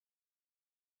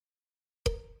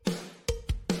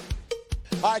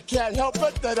I can't help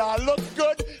it that I look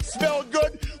good, smell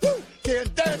good, woo, can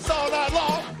dance all night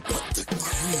long. The crew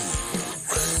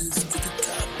rises to the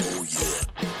top,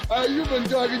 oh yeah. You've been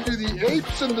talking to the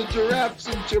apes and the giraffes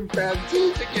and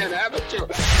chimpanzees again, haven't you?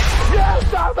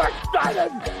 Yes, I'm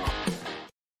excited!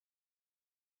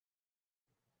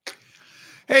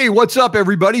 Hey, what's up,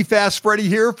 everybody? Fast Freddie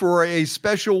here for a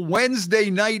special Wednesday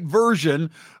night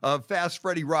version of Fast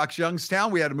Freddie Rocks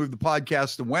Youngstown. We had to move the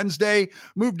podcast to Wednesday,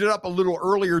 moved it up a little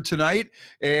earlier tonight.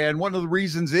 And one of the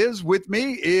reasons is with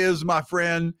me is my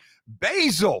friend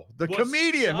Basile, the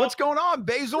comedian. What's going on,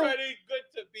 Basile? Freddie,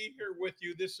 good to be here with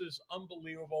you. This is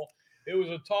unbelievable. It was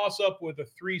a toss-up with a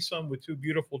threesome with two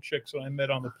beautiful chicks that I met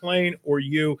on the plane, or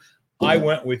you. I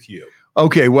went with you.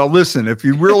 Okay, well, listen, if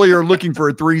you really are looking for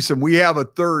a threesome, we have a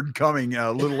third coming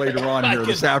a little later on here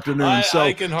this afternoon.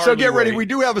 So get ready. Wait. We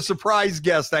do have a surprise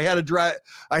guest. I had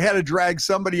to drag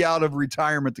somebody out of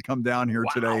retirement to come down here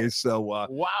today. So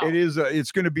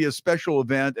it's going to be a special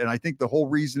event, and I think the whole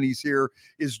reason he's here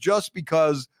is just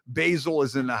because Basile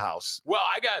is in the house. Well,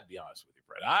 I got to be honest with you,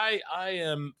 Fred. I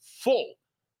am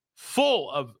full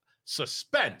of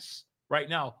suspense right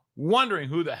now, wondering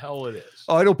who the hell it is.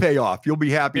 Oh, it'll pay off. You'll be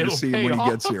happy to see him when he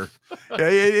gets here.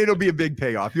 It'll be a big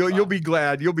payoff. You'll be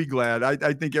glad. You'll be glad.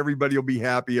 I think everybody will be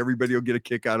happy. Everybody will get a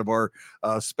kick out of our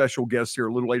special guest here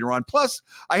a little later on. Plus,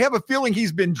 I have a feeling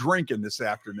he's been drinking this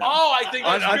afternoon. Oh, I think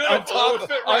that's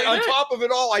good. On top of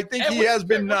it all, I think he has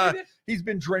been he's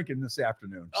been drinking this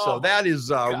afternoon. So that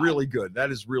is really good.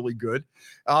 That is really good.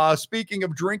 Speaking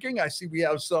of drinking, I see we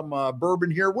have some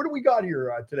bourbon here. What do we got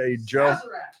here today, Joe?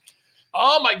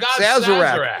 Oh my God,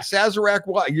 Sazerac.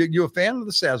 What? You a fan of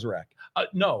the Sazerac?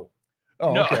 No.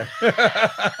 Oh, no. Okay.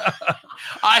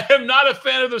 I am not a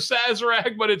fan of the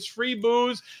Sazerac, but it's free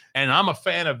booze, and I'm a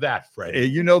fan of that, Freddie.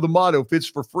 You know the motto: if it's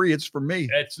for free, it's for me.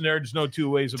 There's no two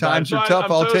ways about it. Times are tough.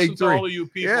 I'll take three. All of you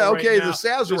people yeah, okay. Right the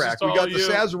Sazerac. We got the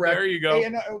Sazerac. There you go. Hey,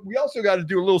 and we also got to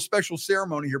do a little special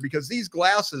ceremony here because these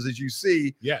glasses, as you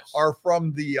see, are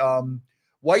from the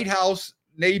White House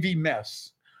Navy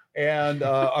mess. And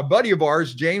a buddy of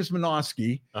ours, James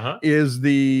Minosky, is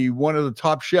one of the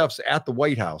top chefs at the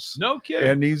White House. No kidding.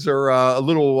 And these are a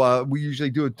little. We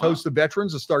usually do a toast of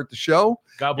veterans to start the show.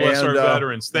 God bless our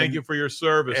veterans. Thank you for your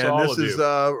service. And all this of is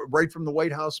you. right from the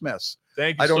White House mess.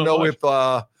 Thank you. I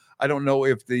don't know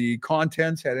if the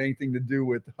contents had anything to do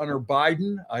with Hunter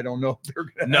Biden. I don't know if they're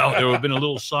gonna. No, there would have been a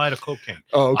little side of cocaine.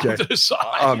 Oh, okay. On the side,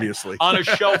 obviously on a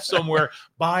shelf somewhere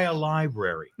by a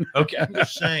library. Okay, I'm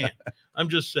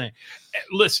just saying.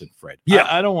 Listen, Fred. Yeah,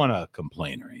 I don't want to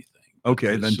complain or anything.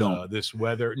 Okay, then don't. This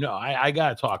weather. No, I got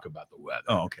to talk about the weather.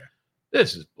 Oh, okay.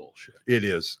 This is bullshit. It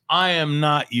is. I am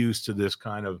not used to this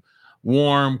kind of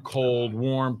warm, cold.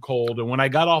 And when I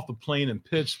got off the plane in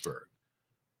Pittsburgh,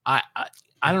 I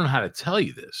don't know how to tell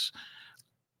you this.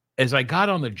 As I got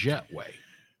on the jetway,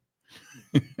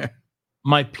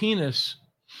 my penis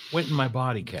went in my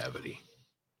body cavity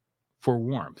for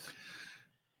warmth.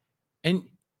 And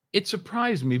it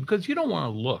surprised me because you don't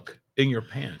want to look in your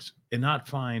pants and not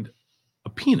find a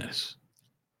penis.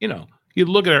 You know, you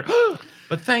look at her,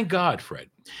 but thank God, Fred,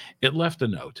 it left a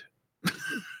note.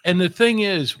 And the thing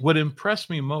is, what impressed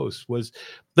me most was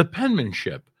the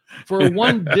penmanship. For a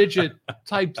one-digit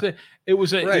type thing, it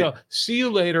was see you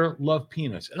later, love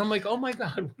penis. And I'm like, oh my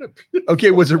God, what a beautiful.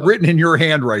 Okay, was it written in your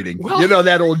handwriting? Well, you know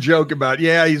that old joke about,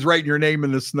 he's writing your name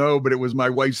in the snow, but it was my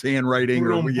wife's handwriting.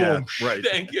 Boom, right.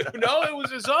 Thank you. No, it was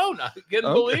his own. I can't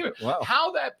believe it. Wow.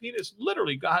 How that penis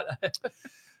literally got.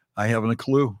 I haven't a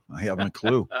clue.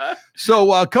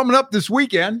 So coming up this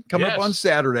weekend, up on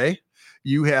Saturday,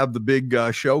 you have the big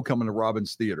show coming to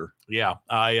Robbins Theater. Yeah,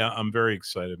 I'm very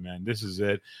excited, man. This is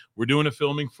it. We're doing a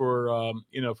filming for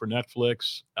for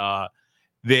Netflix.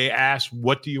 They asked,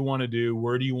 "What do you want to do?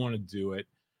 Where do you want to do it?"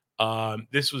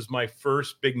 This was my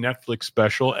first big Netflix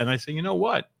special, and I said, you know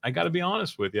what? I got to be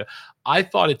honest with you. I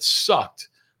thought it sucked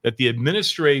that the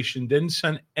administration didn't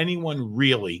send anyone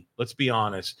really, let's be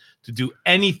honest, to do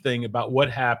anything about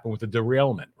what happened with the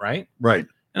derailment, right? Right.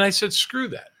 And I said, screw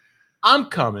that. I'm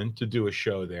coming to do a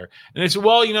show there. And they said,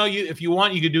 well, if you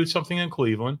want, you could do something in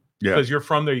Cleveland because you're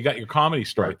from there. You got your comedy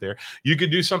start there. You could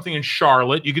do something in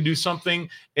Charlotte. You could do something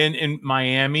in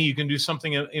Miami. You can do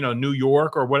something in, New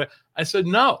York or whatever. I said,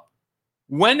 no.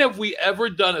 When have we ever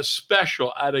done a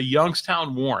special at a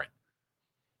Youngstown Warren?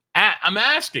 I'm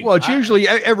asking. Well, it's usually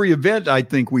every event I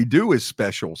think we do is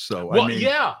special. So,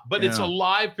 but it's a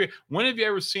live. When have you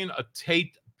ever seen a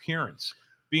taped appearance?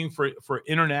 being for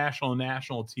international and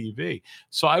national TV.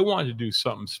 So I wanted to do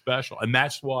something special, and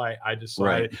that's why I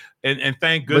decided. And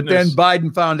thank goodness. But then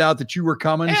Biden found out that you were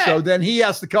coming, so then he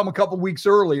has to come a couple weeks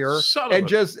earlier and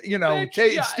just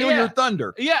steal your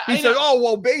thunder. Yeah, he said, "Oh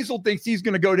well, Basile thinks he's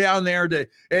going to go down there to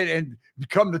and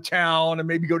come to town and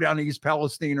maybe go down to East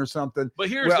Palestine or something." But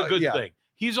here's the good thing: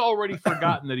 he's already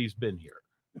forgotten that he's been here.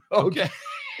 Okay.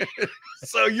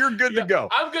 So you're good to go.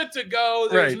 I'm good to go.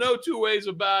 There's no two ways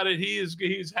about it.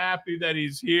 He's happy that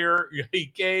he's here. He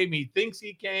came. He thinks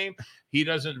he came. He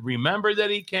doesn't remember that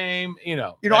he came.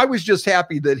 I was just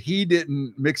happy that he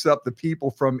didn't mix up the people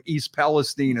from East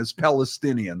Palestine as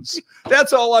Palestinians.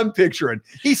 That's all I'm picturing.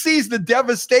 He sees the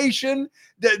devastation.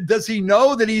 Does he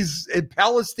know that he's in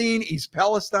Palestine, East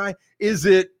Palestine? Is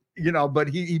it? But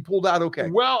he pulled out okay.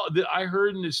 Well, I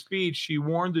heard in his speech he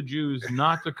warned the Jews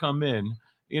not to come in.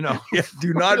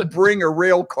 Do not bring a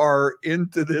rail car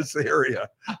into this area.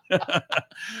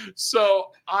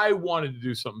 So I wanted to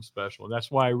do something special, and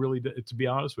that's why I really did. To be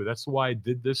honest with you, that's why I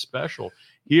did this special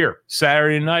here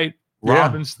Saturday night,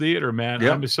 Robbins Theater. Man,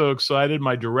 I'm so excited.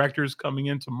 My director's coming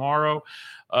in tomorrow,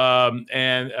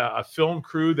 and a film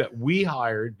crew that we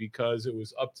hired because it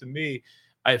was up to me.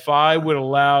 If I would have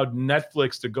allowed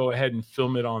Netflix to go ahead and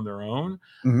film it on their own,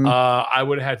 I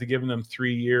would have had to give them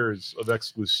 3 years of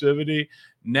exclusivity.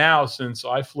 Now, since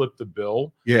I flipped the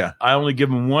bill, I only give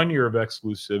them 1 year of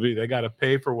exclusivity. They got to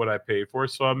pay for what I pay for.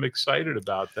 So I'm excited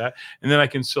about that. And then I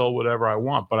can sell whatever I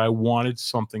want. But I wanted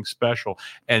something special.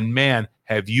 And man,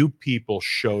 have you people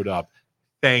showed up.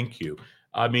 Thank you.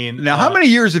 I mean, now, how many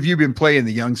years have you been playing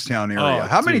the Youngstown area?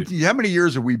 How many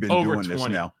years have we been doing 20. This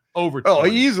now? Over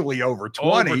 20. Easily over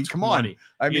 20. Come on.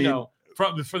 I mean,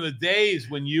 from the days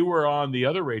when you were on the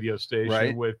other radio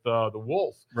station with the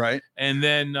Wolf. Right. And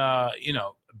then,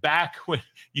 back when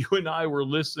you and I were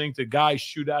listening to guys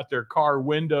shoot out their car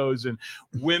windows and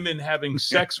women having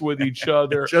sex with each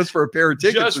other. Just for a pair of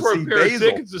tickets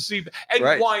to see.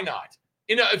 And why not?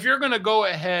 If you're going to go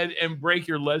ahead and break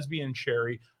your lesbian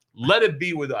cherry, let it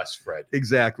be with us, Fred.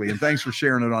 Exactly. And thanks for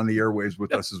sharing it on the airwaves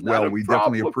with us as well. We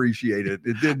definitely appreciate it.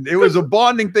 It was a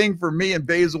bonding thing for me and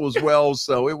Basile as well.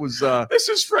 So it was this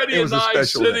is Freddie and I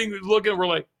sitting looking, we're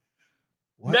like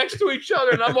next to each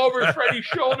other, and I'm over Freddie's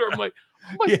shoulder. I'm like,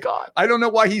 oh my God. I don't know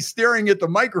why he's staring at the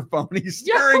microphone. He's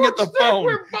staring at the phone.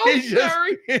 We're both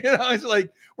staring. It's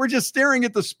like we're just staring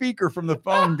at the speaker from the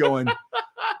phone going,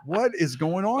 what is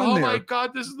going on there? Oh my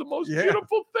God, this is the most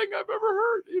beautiful thing I've ever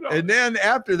heard. And then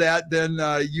after that,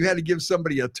 you had to give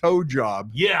somebody a tow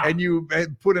job. Yeah. And you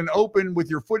put with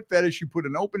your foot fetish, you put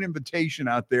an open invitation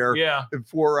out there. Yeah.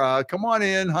 For come on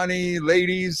in, honey,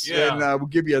 ladies, and we'll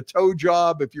give you a tow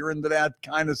job if you're into that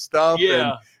kind of stuff.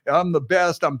 Yeah. And I'm the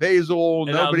best. I'm Basile.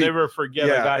 And I'll never forget.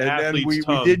 I got athlete's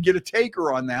we did get a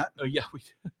taker on that. Oh yeah, we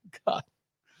did. God.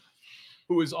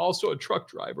 Who was also a truck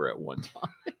driver at one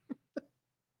time.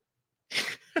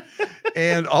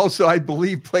 And also, I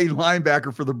believe, played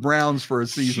linebacker for the Browns for a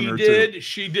season or two.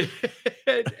 She did.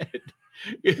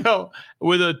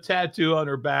 With a tattoo on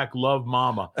her back, "Love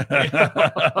Mama."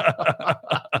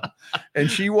 And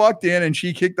she walked in and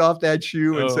she kicked off that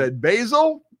shoe and said,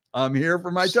 "Basile, I'm here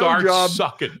for my tow job.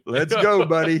 Sucking. Let's go,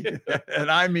 buddy."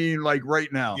 And I mean, like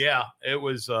right now. Yeah, it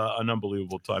was an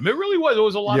unbelievable time. It really was. It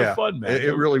was a lot of fun, man.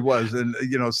 It really was. And,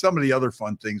 some of the other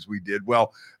fun things we did.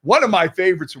 Well, one of my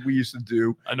favorites that we used to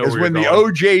do is when the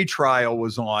OJ trial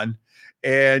was on.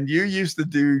 And you used to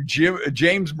do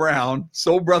James Brown,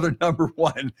 Soul Brother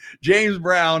 #1, James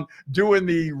Brown doing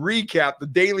the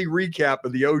daily recap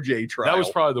of the OJ trial. That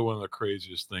was probably one of the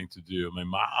craziest things to do. I mean,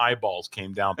 my eyeballs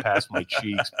came down past my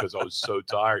cheeks because I was so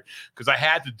tired. Because I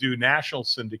had to do national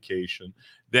syndication,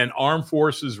 then Armed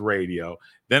Forces Radio.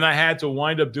 Then I had to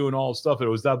wind up doing all the stuff that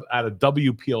was out of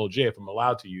WPLJ, if I'm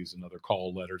allowed to use another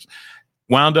call letters.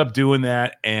 Wound up doing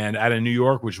that and out of New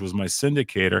York, which was my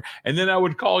syndicator. And then I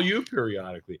would call you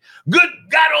periodically. Good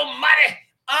God Almighty.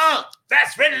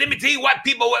 Fast Freddy, let me tell you what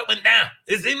people went down.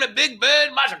 It's in the Big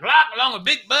Bird, Marshall Clark, along with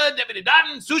Big Bird, Deputy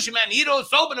Dodden, Sushi Man Hito,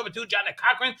 Soap, number 2, Johnny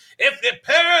Cochran, F. the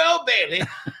Pearl Bailey.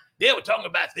 They were talking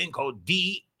about a thing called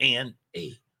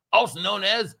DNA, also known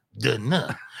as the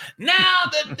nun. Now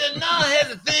the nun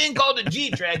has a thing called the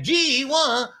G-track,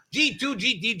 G1, G2,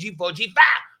 G3, G4, G5.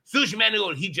 Sushi Man,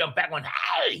 he jumped back one.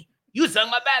 Hey, you sung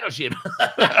my battleship.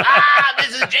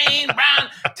 This is James Brown.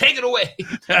 Take it away.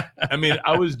 I mean,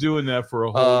 I was doing that for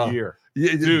a whole year.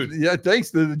 Dude. Yeah, thanks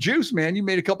to the juice, man. You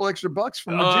made a couple extra bucks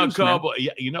from the juice, man.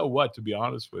 Yeah, you know what? To be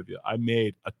honest with you, I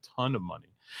made a ton of money.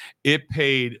 It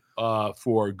paid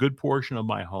for a good portion of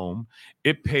my home.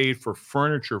 It paid for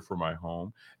furniture for my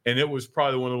home. And it was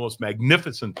probably one of the most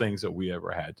magnificent things that we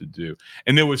ever had to do.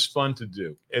 And it was fun to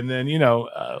do. And then,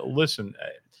 listen,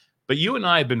 but you and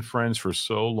I have been friends for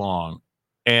so long.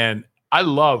 And I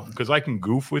love, because I can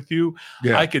goof with you.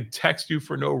 Yeah. I could text you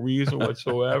for no reason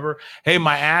whatsoever. Hey,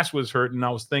 my ass was hurting and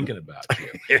I was thinking about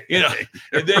you.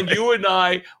 And then you and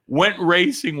I went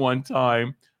racing one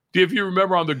time. If you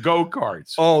remember, on the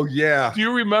go-karts. Oh, yeah. Do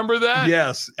you remember that?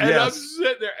 Yes. And yes. I'm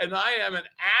sitting there, and I am an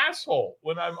asshole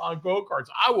when I'm on go-karts.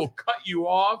 I will cut you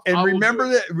off. And remember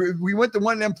that we went to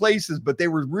one of them places, but they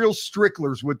were real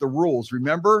stricklers with the rules.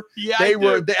 Remember? Yeah,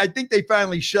 I think they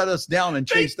finally shut us down and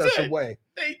chased us away.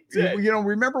 They did.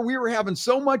 Remember we were having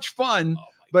so much fun,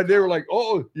 but they were like,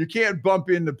 "Oh, you can't bump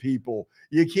into people.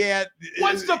 You can't."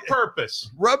 What's the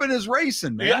purpose? Rubbing is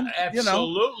racing, man. Yeah,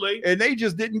 absolutely. And they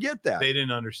just didn't get that. They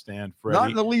didn't understand, Freddie.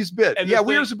 Not in the least bit. And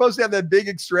we were supposed to have that big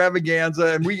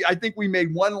extravaganza, and I think we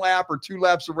made 1 lap or 2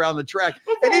 laps around the track.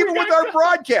 And even with our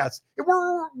broadcast,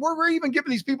 we're even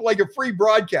giving these people like a free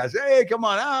broadcast. Hey, come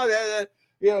on,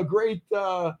 great.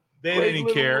 They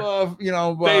didn't care.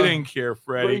 They didn't care,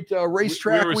 Freddie. Great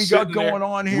racetrack we got going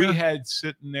on here. We had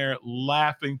sitting there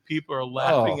laughing. People are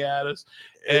laughing at us.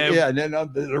 And then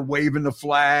they're waving the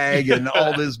flag and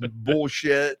all this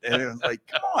bullshit. And it was like,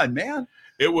 come on, man.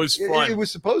 It was fun. It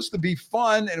was supposed to be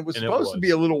fun, and it was supposed to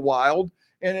be a little wild.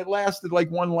 And it lasted like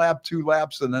 1 lap, 2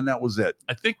 laps, and then that was it.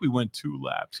 I think we went 2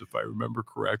 laps, if I remember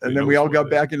correctly. And then we all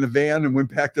got back in the van and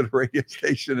went back to the radio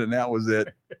station, and that was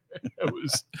it. It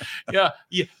was,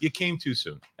 you came too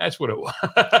soon. That's what it was.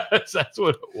 That's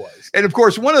what it was. And of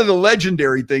course, one of the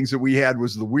legendary things that we had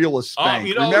was the wheel of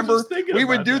spank. Remember, we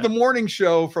would do the morning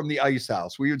show from the ice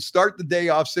house. We would start the day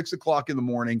off 6 o'clock in the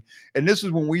morning, and this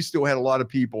is when we still had a lot of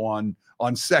people on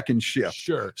second shift.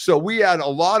 Sure. So we had a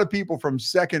lot of people from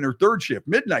second or third shift,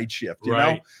 midnight shift. You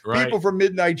know, people from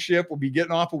midnight shift will be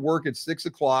getting off of work at 6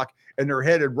 o'clock, and they're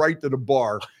headed right to the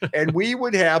bar. And we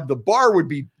would have, the bar would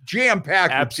be jam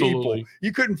packed with people.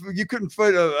 You couldn't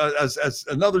fit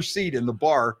another seat in the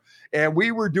bar. And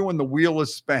we were doing the wheel of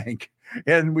spank,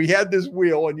 and we had this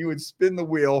wheel, and you would spin the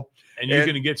wheel. And you're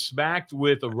going to get smacked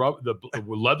with the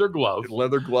leather glove,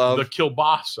 the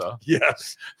kielbasa.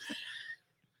 Yes.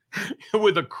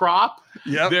 With a crop.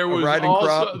 Yeah. There was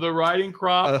also the riding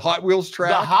crop. A Hot Wheels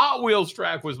track. The Hot Wheels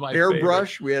track was my favorite.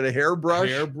 Hairbrush. We had a hairbrush.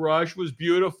 Hairbrush was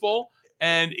beautiful.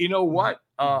 And you know what?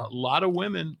 A lot of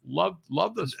women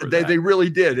loved us for that. They really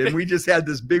did. And we just had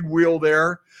this big wheel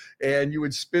there, and you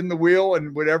would spin the wheel,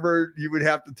 and whatever you would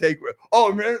have to take.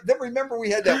 Oh, then remember we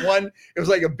had that one. It was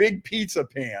like a big pizza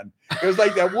pan. It was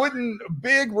like that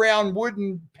big round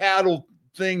wooden paddle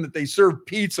thing that they served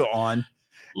pizza on.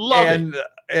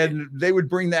 And they would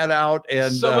bring that out.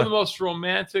 And some of the most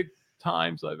romantic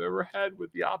times I've ever had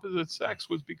with the opposite sex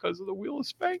was because of the wheel of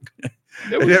spank.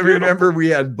 And I remember we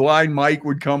had Blind Mike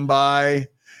would come by,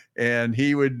 and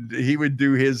he would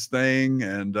do his thing.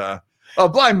 And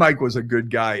Blind Mike was a good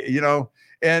guy,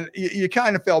 and you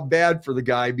kind of felt bad for the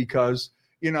guy because,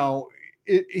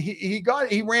 he got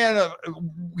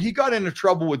into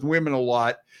trouble with women a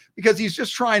lot because he's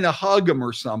just trying to hug them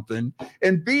or something.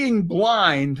 And being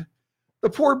blind, the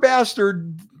poor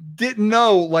bastard didn't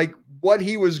know like what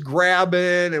he was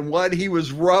grabbing and what he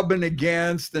was rubbing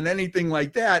against and anything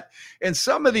like that. And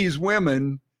some of these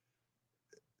women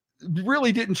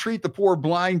really didn't treat the poor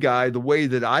blind guy the way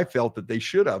that I felt that they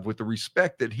should have, with the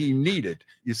respect that he needed.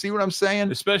 You see what I'm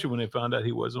saying? Especially when they found out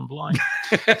he wasn't blind.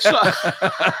 Yeah. Is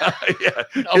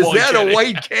that a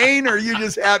white cane, or are you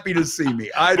just happy to see me?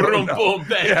 I don't know. Boom,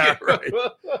 thank you. Right.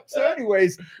 So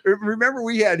anyways, remember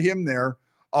we had him there.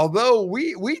 Although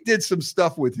we did some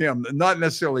stuff with him, not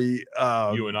necessarily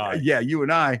you and I. Yeah, you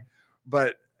and I.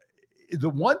 But the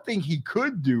one thing he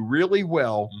could do really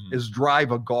well is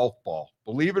drive a golf ball.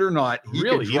 Believe it or not, he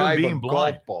could drive a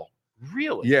golf ball.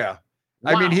 Really? Yeah.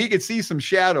 Wow. I mean, he could see some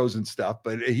shadows and stuff,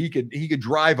 but he could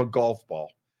drive a golf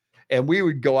ball. And we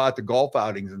would go out to golf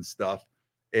outings and stuff,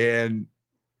 and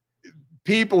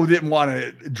people didn't want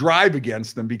to drive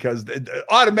against them because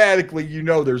automatically,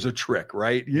 there's a trick,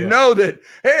 right? You know that,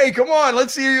 hey, come on,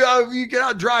 let's see you can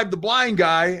out drive the blind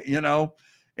guy,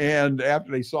 And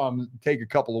after they saw him take a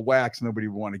couple of whacks, nobody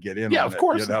would want to get in. Yeah, on of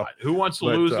course it, not. Who wants to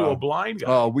lose to a blind guy?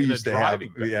 Oh, we used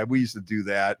to do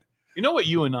that. You know what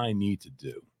you and I need to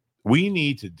do? We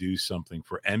need to do something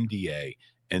for MDA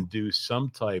and do some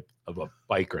type of a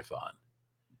bike-a-thon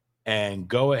and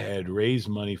go ahead, raise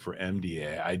money for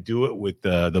MDA. I do it with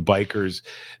the bikers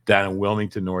down in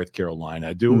Wilmington, North Carolina.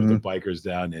 I do it with the bikers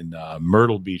down in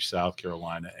Myrtle Beach, South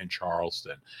Carolina, and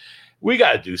Charleston. We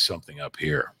got to do something up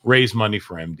here. Raise money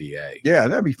for MDA. Yeah,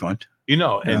 that'd be fun. You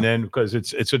know, Yeah. and then because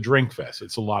it's a drink fest.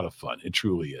 It's a lot of fun. It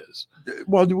truly is.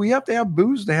 Well, do we have to have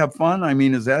booze to have fun? I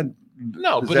mean, is that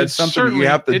No, but that it's something that you certainly-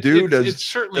 have to do? it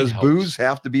certainly does helps. booze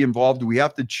have to be involved? Do we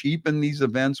have to cheapen these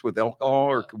events with alcohol,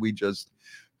 or could we just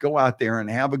go out there and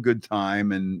have a good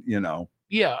time? And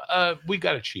Yeah, we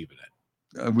got to cheapen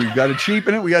it. we've got to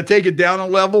cheapen it. We got to take it down a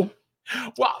level.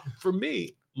 Well, for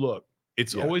me, look,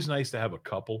 it's Yeah. always nice to have a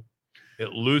couple.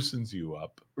 It loosens you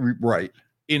up. Right.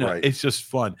 You know, Right. it's just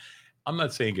fun. I'm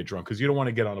not saying get drunk because you don't want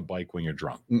to get on a bike when you're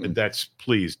drunk. Mm-mm. That's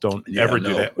please don't Yeah, ever do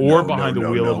no, that, or no, behind no, the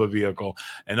no, wheel of no. a vehicle.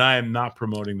 And I am not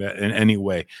promoting that in any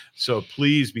way. So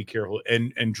please be careful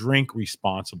and drink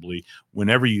responsibly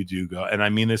whenever you do go. And I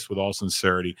mean this with all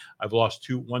sincerity. I've lost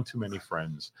one too many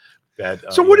friends.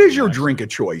 That So, what is your accident. drink of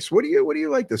choice? What do you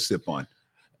like to sip on?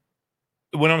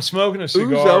 When I'm smoking a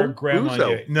cigar, Ouzo. Grand Ouzo.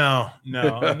 Marnier. No,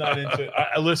 I'm not into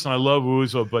it. Listen, I love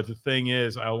Ouzo, but the thing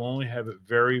is, I'll only have it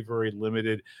very, very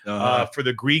limited. For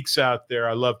the Greeks out there,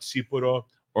 I love tsipuro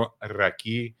or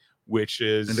raki, which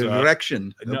is The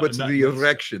erection. no, What's no, the it's-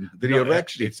 erection? The no,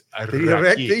 erection. It's The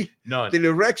raki. erecti. No, The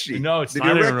erection. no, it's the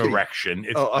not an erecti. erection.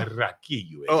 It's Oh, raki.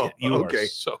 You oh, idiot. You okay. are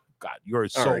so God. You are All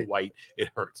so right. white. It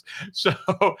hurts. So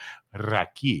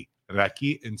raki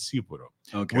and tsipuro.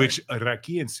 Okay. Which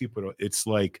raki and sipuro,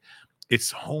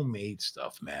 it's homemade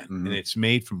stuff, man. Mhm. And it's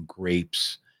made from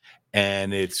grapes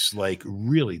and it's like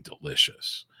really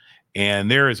delicious. And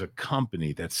there is a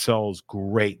company that sells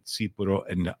great sipuro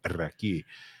and raki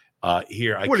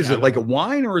here. What is it, like a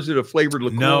wine, or is it a flavored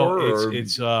liqueur? No, or,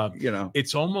 it's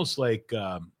it's almost like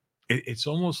it's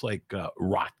almost like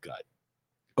rot gut.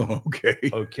 Oh, okay.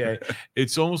 Okay.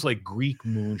 It's almost like Greek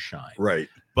moonshine, Right.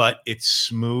 but it's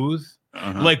smooth.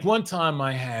 Uh-huh. Like one time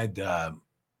I had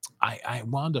I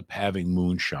wound up having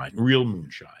moonshine, real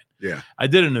moonshine. Yeah. I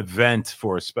did an event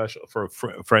for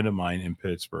a friend of mine in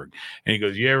Pittsburgh, and he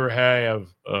goes, "You ever have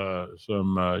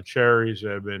some cherries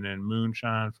that have been in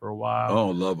moonshine for a while?" Oh,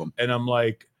 love them. And I'm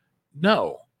like,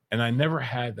 "No," and I never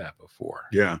had that before.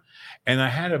 Yeah. And I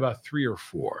had about 3 or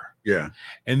 4, Yeah.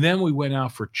 and then we went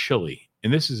out for chili,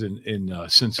 and this is in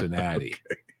Cincinnati.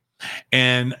 Okay.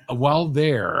 And while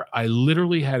there, I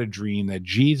literally had a dream that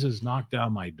Jesus knocked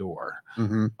down my door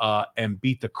Mm-hmm. and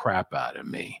beat the crap out of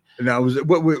me. Now,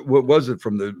 what was it,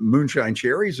 from the moonshine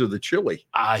cherries or the chili?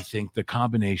 I think the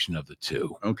combination of the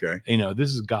two. Okay. You know, this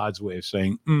is God's way of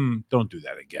saying, don't do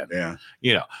that again. Yeah.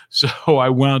 You know, so I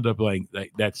wound up like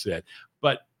that's it.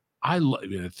 But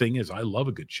the thing is, I love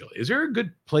a good chili. Is there a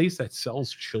good place that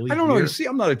sells chili? I don't know. here? You see,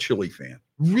 I'm not a chili fan.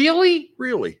 Really?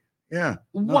 Really? Yeah.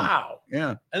 No. Wow.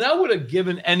 Yeah. And I would have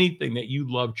given anything that you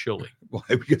love chili. Why?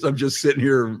 Because I'm just sitting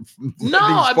here. No, these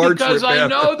farts because rip I after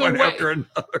know the one way- after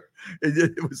another.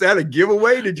 Was that a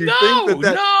giveaway? Did you No, think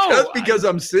that no, just because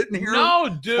I'm sitting here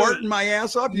No, dude. farting my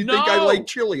ass off, you think I No. like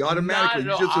chili automatically?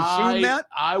 Not You at just all. assume that?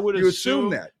 I would You assume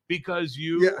that. because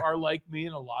you Yeah. are like me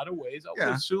in a lot of ways. I would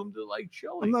Yeah. assume to like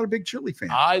chili. I'm not a big chili fan.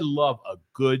 I love a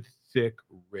good, thick,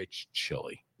 rich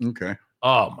chili. Okay.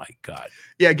 Oh my God.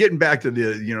 Yeah, getting back to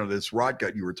the, this rot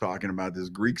gut you were talking about, this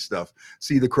Greek stuff.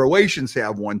 See, the Croatians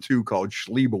have one too called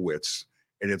Slivovitz,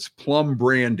 and it's plum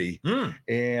brandy. Mm.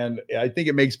 And I think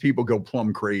it makes people go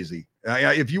plum crazy.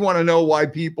 If you want to know why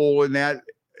people in that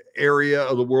area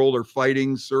of the world are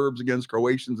fighting Serbs against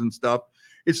Croatians and stuff,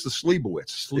 it's the Slivovitz.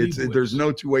 Slivovitz. There's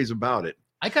no two ways about it.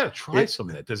 I gotta try It- some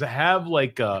of that. Does it have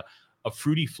like a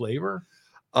fruity flavor?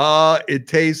 It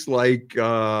tastes like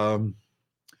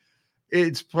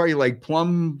it's probably like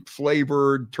plum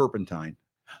flavored turpentine.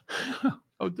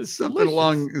 Oh, this Something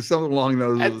along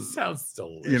those. That sounds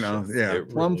delicious. Yeah, It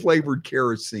plum really flavored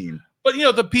kerosene. But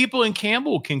the people in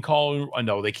Campbell can call.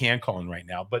 No, they can't call in right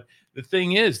now. But the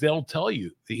thing is, they'll tell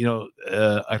you,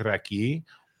 araki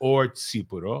or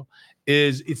tsipuro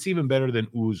it's even better than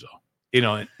ouzo.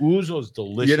 And ouzo is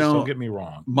delicious. Don't get me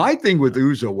wrong. My thing with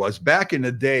ouzo was back in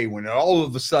the day when it all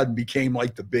of a sudden became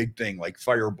like the big thing, like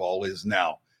Fireball is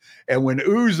now. And when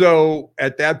ouzo,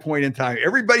 at that point in time,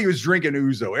 everybody was drinking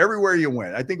ouzo everywhere you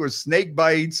went. I think it was snake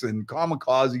bites and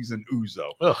kamikazes and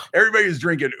ouzo. Ugh. Everybody was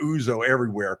drinking ouzo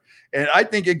everywhere. And I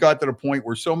think it got to the point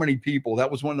where so many people,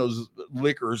 that was one of those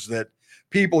liquors that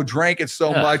people drank it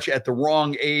so Ugh. much at the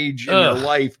wrong age in Ugh. their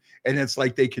life. And it's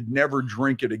like they could never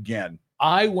drink it again.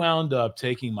 I wound up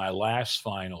taking my last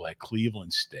final at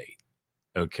Cleveland State.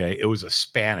 Okay. It was a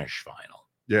Spanish final.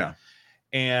 Yeah.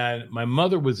 And my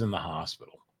mother was in the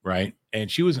hospital, right? And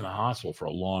she was in the hospital for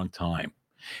a long time.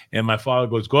 And my father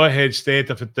goes, "Go ahead, stay at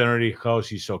the fraternity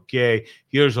house. It's okay.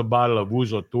 Here's a bottle of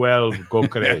Ouzo 12. Go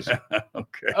crazy."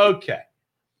 Okay. Okay.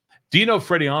 Do you know,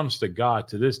 Freddie, honest to God,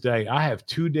 to this day, I have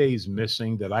 2 days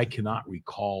missing that I cannot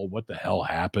recall what the hell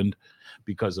happened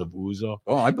because of Ouzo.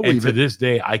 Oh, I And believe to it. this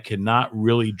day, I cannot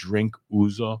really drink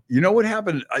Ouzo. You know what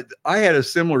happened? I had a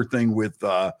similar thing with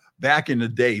back in the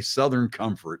day, Southern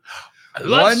Comfort. I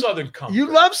love Southern Comfort. You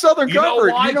love Southern You know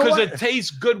Comfort. why? Because what? it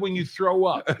tastes good when you throw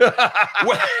up.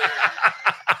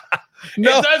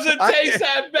 No, it doesn't taste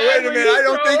that bad. Wait a when minute. you I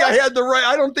don't throw think up. I had the right.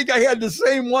 I don't think I had the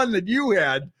same one that you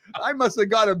had. I must have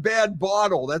got a bad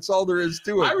bottle. That's all there is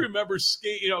to it. I remember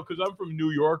skating, because I'm from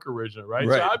New York originally, right?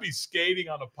 Right. So I'd be skating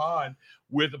on a pond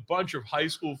with a bunch of high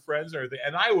school friends and everything.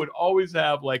 And I would always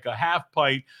have like a half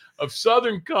pint of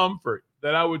Southern Comfort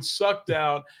that I would suck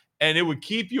down, and it would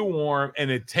keep you warm, and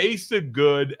it tasted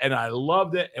good, and I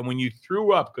loved it. And when you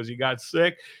threw up because you got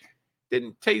sick,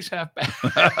 didn't taste half bad.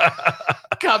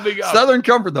 Coming up. Southern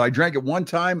Comfort, though, I drank it one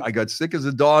time. I got sick as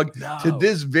a dog. No. To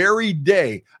this very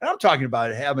day, and I'm talking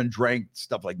about having drank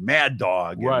stuff like Mad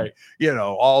Dog, and, Right.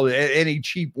 Any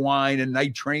cheap wine and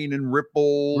Night Train and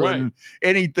Ripple Right. and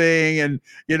anything, and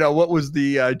what was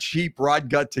the cheap rod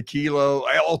gut tequila,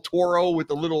 El Toro with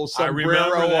the little I remember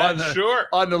sombrero that.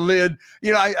 on the lid.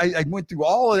 I went through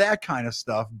all of that kind of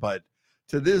stuff, but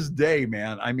to this day,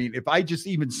 man, I mean, if I just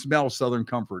even smell Southern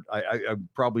Comfort, I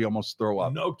probably almost throw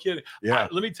up. No kidding. Yeah.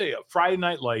 Let me tell you, Friday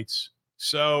Night Lights.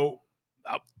 So,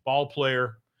 ball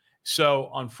player. So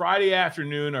on Friday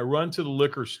afternoon, I run to the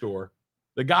liquor store.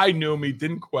 The guy knew me,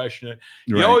 didn't question it.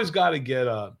 Right. You always got to get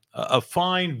a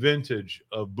fine vintage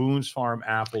of Boone's Farm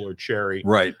apple or cherry.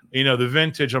 Right. The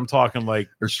vintage, I'm talking like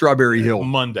Or Strawberry Hill.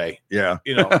 Monday. Yeah.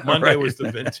 Monday Right. was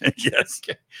the vintage. Yes.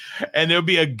 And there'll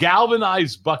be a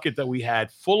galvanized bucket that we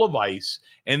had full of ice,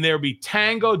 and there'll be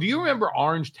Tango. Do you remember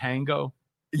Orange Tango?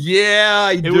 Yeah,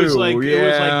 I It do. was like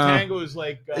yeah. Tango was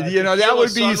like that Tequila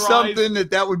would be Sunrise. something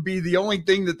that would be the only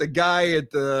thing that the guy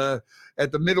at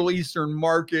the Middle Eastern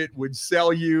market would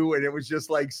sell you, and it was just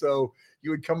like, so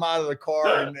you would come out of the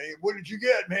car and what did you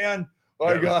get, man?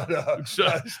 I got a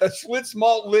Schlitz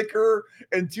malt liquor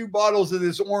and 2 bottles of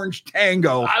this Orange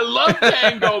Tango. I love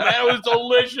Tango, man. It was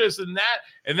delicious, and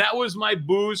that was my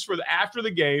booze for after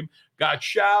the game. Got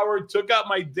showered, took out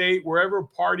my date wherever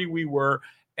party we were,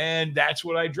 and that's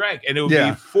what I drank. And it would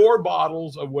be 4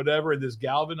 bottles of whatever in this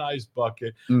galvanized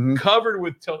bucket, covered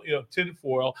with tin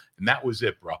foil, and that was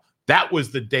it, bro. That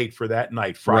was the date for that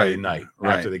night, Friday night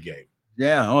after the game.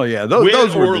 Yeah. Oh, yeah.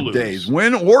 Those were the days.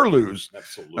 Win or lose.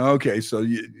 Absolutely. Okay. So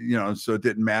so it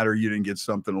didn't matter. You didn't get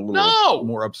something a little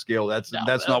more upscale. That's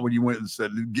not what you went and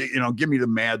said. Give me the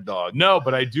Mad Dog. No,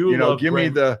 but I do. Give me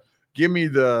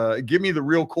the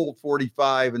real Colt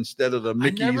 45 instead of the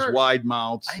Mickey's wide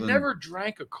mouths. I never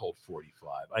drank a Colt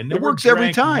 45. It works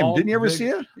every time. Didn't you ever see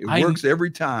it? It works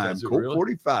every time. Colt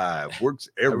 45 works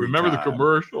every time. I remember the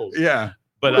commercials. Yeah.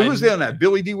 But who was on that?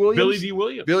 Billy D. Williams? Billy D.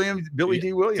 Williams. Billy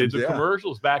D. Williams. Did the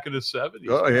commercials back in the 70s.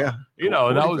 Oh, yeah. And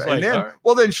I was like, then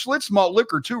Schlitz malt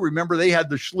liquor, too. Remember, they had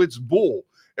the Schlitz Bull.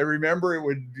 And remember, it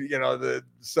would,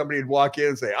 somebody would walk in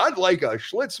and say, I'd like a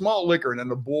Schlitz malt liquor. And then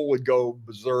the bull would go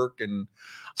berserk and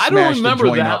I don't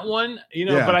remember that up. one,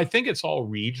 but I think it's all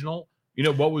regional.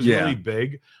 What was really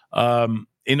big?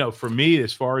 For me,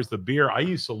 as far as the beer, I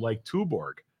used to like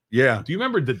Tuborg. Yeah. Do you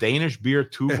remember the Danish beer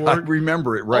Tuborg? I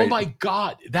remember it, right. Oh, my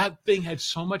God. That thing had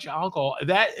so much alcohol.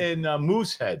 That and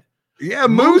Moosehead. Yeah,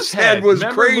 Moosehead was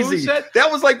Remember crazy. Moosehead?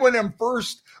 That was like one of them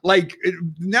first,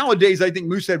 nowadays, I think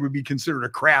Moosehead would be considered a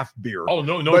craft beer. Oh,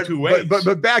 no, but, two ways.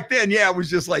 But back then, it was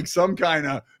just like some kind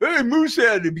of, hey,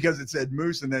 Moosehead, because it said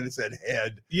moose and then it said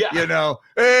head. Yeah.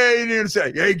 Hey, you didn't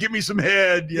say, hey, give me some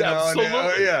head,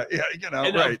 absolutely. And,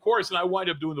 and right. of course, and I wind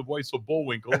up doing the voice of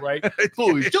Bullwinkle, right? The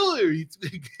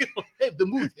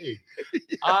Moosehead.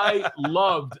 I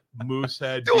loved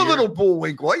Moosehead. Do a little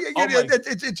Bullwinkle. Oh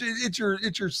It's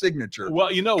your signature.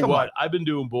 Well, you know Come what? on. I've been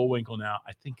doing Bullwinkle now,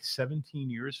 I think 17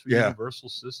 years for Universal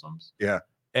Systems. Yeah.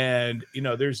 And,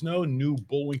 there's no new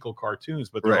Bullwinkle cartoons,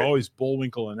 but there are always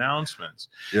Bullwinkle announcements.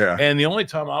 Yeah. And the only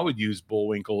time I would use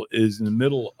Bullwinkle is in the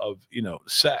middle of,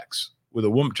 sex with a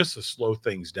woman, just to slow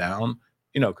things down.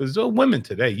 Because the women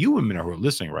today, you women who are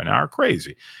listening right now are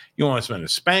crazy. You want someone to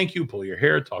spank you, pull your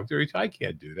hair, talk to her. I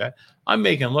can't do that. I'm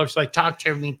making love. She's like, talk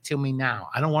to me now.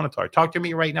 I don't want to talk. Talk to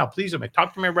me right now. Please,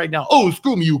 talk to me right now. Oh,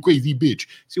 screw me, you crazy bitch.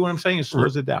 See what I'm saying? It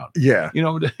slows it down. Yeah.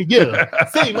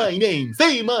 Say my name.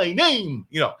 Say my name.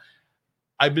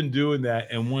 I've been doing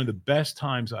that. And one of the best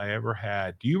times I ever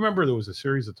had. Do you remember there was a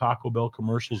series of Taco Bell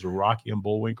commercials of Rocky and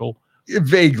Bullwinkle?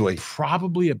 Vaguely.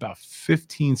 Probably about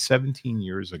 15, 17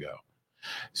 years ago.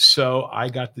 So I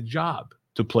got the job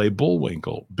to play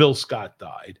Bullwinkle. Bill Scott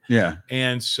died. Yeah.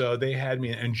 And so they had me,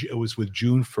 and it was with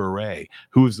June Foray,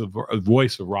 who was the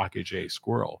voice of Rocket J.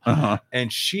 Squirrel. Uh-huh.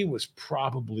 And she was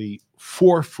probably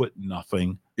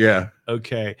 4'0". Yeah.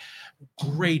 Okay.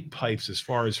 Great pipes as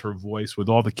far as her voice with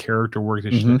all the character work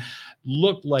that she did.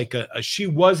 Looked like she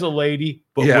was a lady,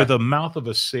 but with a mouth of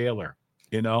a sailor,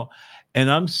 you know? And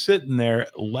I'm sitting there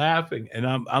laughing, and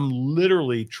I'm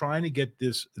literally trying to get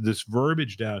this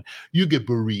verbiage down. You get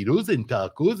burritos and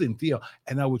tacos and Theo,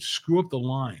 and I would screw up the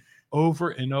line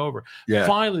over and over. Yeah.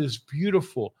 Finally, this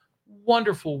beautiful,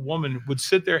 wonderful woman would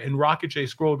sit there, and Rocket J.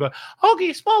 Squirrel would go,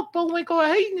 "Okay, smoke, Bullwinkle.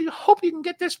 Hey, hope you can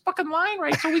get this fucking line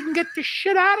right, so we can get this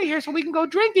shit out of here, so we can go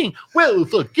drinking." Well,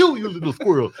 fuck you, you little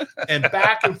squirrel, and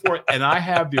back and forth. And I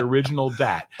have the original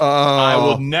dat. I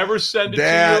will never send it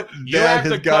to you. You that have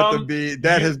has to got come. to be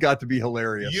that has got to be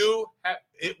hilarious.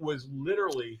 It was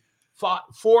literally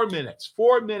 4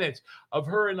 minutes of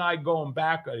her and I going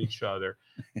back at each other.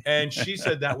 And she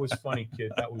said, "That was funny,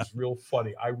 kid. That was real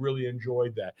funny. I really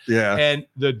enjoyed that." Yeah. And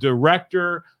the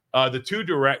director,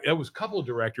 it was a couple of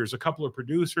directors, a couple of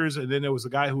producers, and then there was a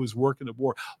guy who was working the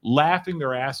board, laughing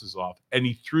their asses off. And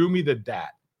he threw me the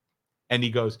dat. And he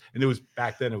goes, and it was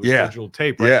back then, it was digital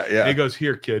tape, right? Yeah, yeah. And he goes,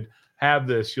 "Here, kid, have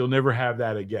this. You'll never have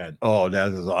that again." Oh,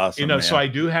 that is awesome. You know, man. so I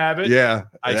do have it. Yeah.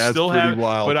 I that's still pretty have it,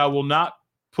 wild. but I will not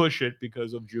push it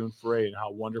because of June Foray and how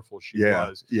wonderful she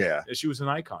was. Yeah. And she was an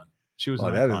icon. She was Oh,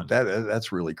 an icon.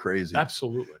 that's really crazy.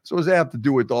 Absolutely. So what does that have to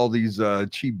do with all these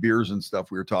cheap beers and stuff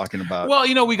we were talking about? Well,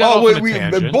 you know, we got off on a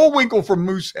tangent. Bullwinkle from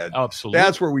Moosehead. Absolutely.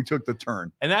 That's where we took the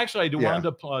turn. And actually, I wound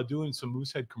up doing some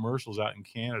Moosehead commercials out in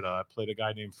Canada. I played a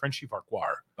guy named Frenchy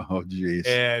Farquhar. Oh, geez.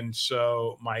 And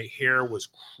so my hair was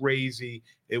crazy.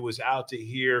 It was out to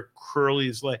here, curly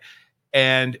as like,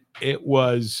 and it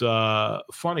was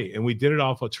funny. And we did it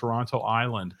off of Toronto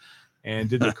Island and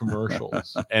did the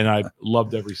commercials. And I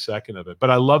loved every second of it. But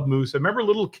I love Moose. Remember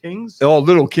Little Kings? Oh,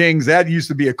 Little Kings. That used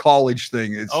to be a college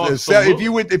thing. It's absolutely.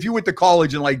 if you went to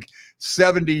college in like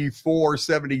 74,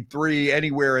 73,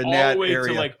 anywhere in all that the way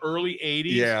area. to like early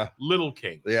 80s. Yeah. Little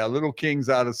Kings. Yeah, Little Kings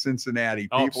out of Cincinnati.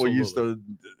 People used to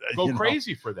go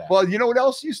crazy for that. Well, you know what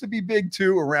else used to be big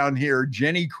too around here?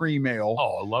 Jenny Cream Ale.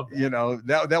 Oh, I love that. You know,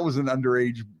 that was an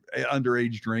underage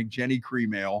drink, Jenny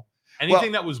Cream Ale.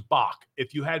 Anything that was Bach.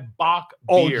 If you had Bach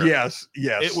beer, yes.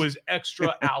 It was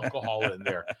extra alcohol in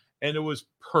there. And it was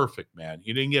perfect, man.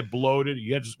 You didn't get bloated.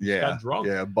 You just got drunk.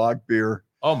 Yeah, Bach beer.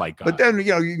 Oh my God. But then, you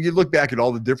know, you look back at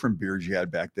all the different beers you had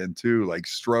back then too. Like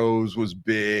Stroh's was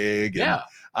big, and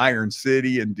Iron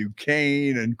City and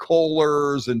Duquesne and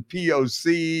Kohler's and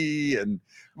POC and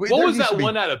what was that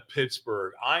one out of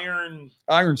Pittsburgh? Iron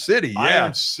City.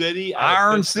 Iron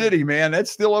City, man. It's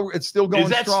still going strong. Is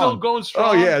that still going strong?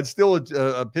 Oh yeah, it's still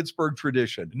a Pittsburgh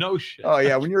tradition. No shit. Oh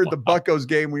yeah, when you're at the Buccos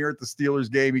game, when you're at the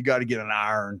Steelers game, you got to get an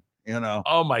iron. You know.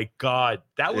 Oh my God,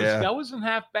 that wasn't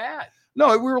half bad.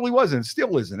 No, it really wasn't. It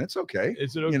still isn't. It's okay.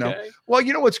 Is it okay? You know? Well,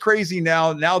 you know what's crazy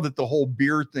now that the whole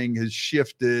beer thing has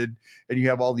shifted and you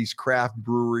have all these craft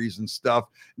breweries and stuff.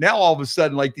 Now, all of a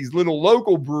sudden, like these little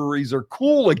local breweries are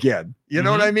cool again. You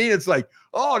know what I mean? It's like,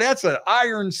 oh, that's an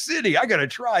Iron City. I got to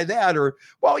try that. Or,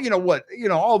 well, you know what? You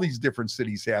know, all these different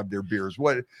cities have their beers.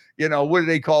 What do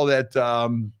they call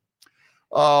that?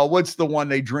 What's the one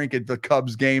they drink at the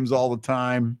Cubs games all the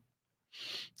time?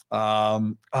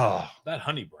 That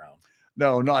Honey Brown.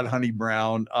 No, not Honey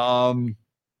Brown.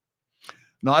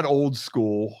 Not Old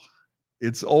School.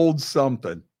 It's Old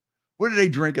something. What do they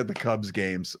drink at the Cubs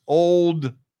games?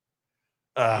 Old.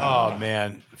 Oh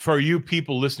man! For you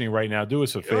people listening right now, do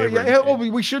us a favor.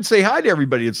 We should say hi to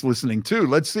everybody that's listening too.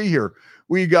 Let's see here.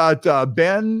 We got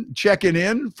Ben checking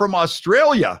in from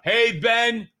Australia. Hey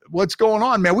Ben, what's going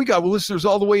on, man? We got listeners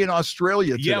all the way in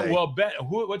Australia today. Yeah, well, Ben,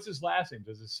 what's his last name?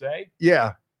 Does it say?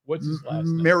 Yeah. What's his last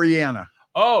name? Mariana.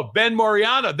 Oh, Ben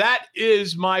Moriana. That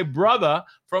is my brother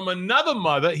from another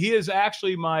mother. He is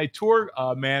actually my tour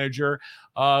manager,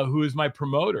 who is my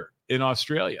promoter in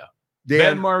Australia.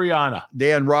 Ben Moriana.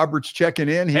 Dan Roberts checking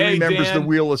in. He remembers Dan. the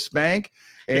Wheel of Spank.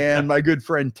 And my good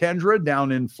friend Tendra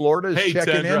down in Florida is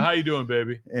checking Tendra, in. How you doing,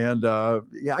 baby? And I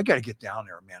got to get down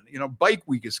there, man. You know, Bike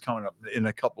Week is coming up in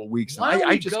a couple of weeks. Why don't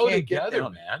I we just go can't together, get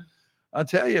down. man? I'll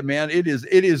tell you, man, it is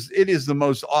the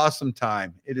most awesome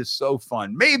time. It is so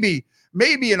fun.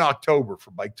 Maybe in October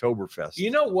for Biketoberfest.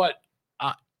 You know what?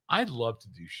 I'd love to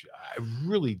do show. I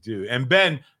really do. And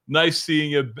Ben, nice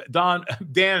seeing you.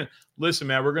 Dan, listen,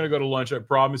 man, we're going to go to lunch, I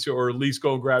promise you, or at least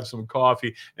go and grab some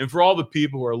coffee. And for all the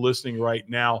people who are listening right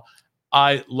now,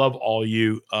 I love all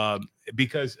you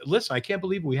because, listen, I can't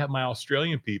believe we have my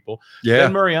Australian people. Yeah.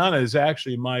 Ben Mariana is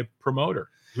actually my promoter.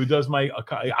 who does my.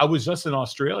 I was just in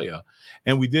Australia,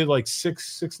 and we did like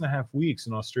 6.5 weeks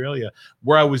in Australia,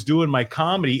 where I was doing my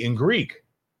comedy in Greek.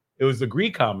 It was the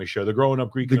Greek comedy show, the Growing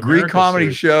Up Greek. The in Greek America comedy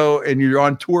series. show, and you're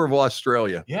on tour of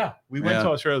Australia. Yeah, we went to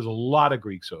Australia. There's a lot of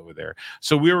Greeks over there.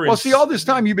 So we were. Well, see, all this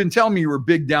time you've been telling me you were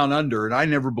big down under, and I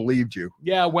never believed you.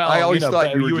 Yeah, well, I always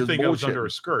thought you were just thinking I was bullshitting. under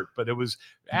a skirt, but it was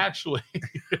actually,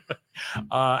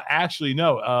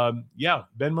 no. Yeah,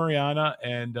 Ben Mariana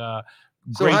and.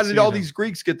 So how did all these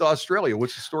Greeks get to Australia?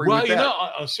 What's the story? Well, with you that? know,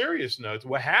 on a serious note,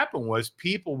 what happened was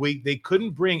they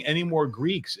couldn't bring any more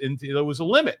Greeks into. There was a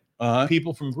limit.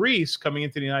 People from Greece coming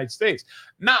into the United States,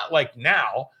 not like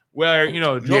now. Where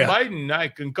Joe Biden, I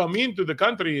can come into the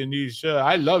country and he's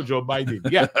I love Joe Biden.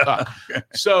 Yeah.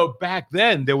 So back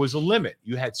then there was a limit.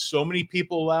 You had so many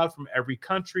people allowed from every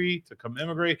country to come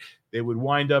immigrate. They would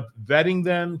wind up vetting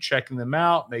them, checking them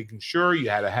out, making sure you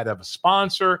had to have a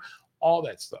sponsor, all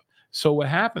that stuff. So what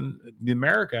happened in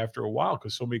America after a while,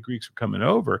 because so many Greeks were coming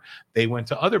over, they went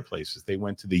to other places. They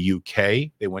went to the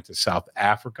UK, they went to South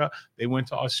Africa, they went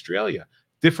to Australia.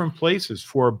 Different places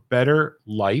for a better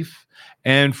life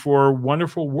and for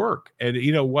wonderful work. And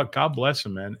you know what? God bless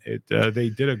them, man. They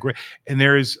did a great. And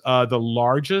there is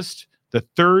the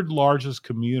third largest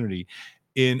community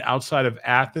outside of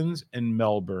Athens and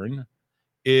Melbourne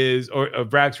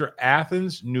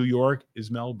Athens, New York is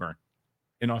Melbourne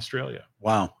in Australia.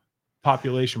 Wow.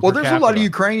 Population. Well, there's a lot of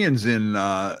Ukrainians in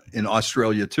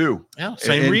Australia too. Yeah,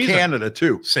 same reason. Canada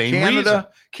too.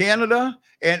 Canada.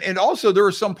 And also there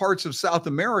are some parts of South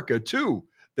America too,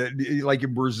 that like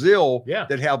in Brazil,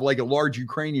 that have like a large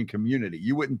Ukrainian community.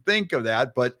 You wouldn't think of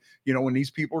that, but when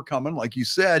these people are coming, like you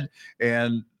said,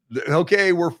 and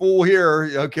okay, we're full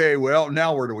here. Okay, well,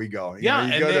 now where do we go? They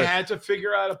had to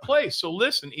figure out a place. So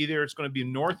listen, either it's going to be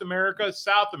North America,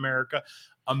 South America.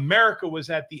 America was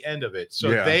at the end of it. So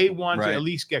they want to at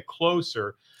least get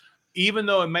closer, even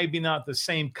though it may be not the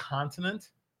same continent.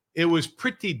 It was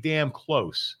pretty damn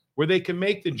close where they can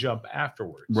make the jump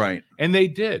afterwards. Right. And they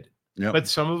did. Yep. But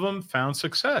some of them found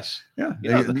success. Yeah.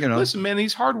 Listen, man,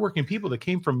 these hardworking people that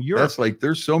came from Europe. That's like,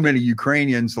 there's so many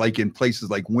Ukrainians like in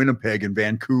places like Winnipeg and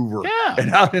Vancouver. Yeah.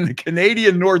 And out in the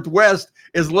Canadian Northwest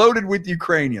is loaded with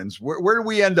Ukrainians. Where did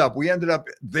we end up? We ended up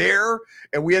there,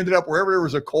 and we ended up wherever there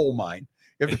was a coal mine.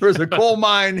 If there was a coal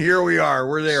mine, here we are.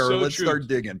 We're there. So let's start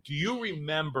digging. Do you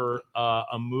remember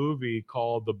a movie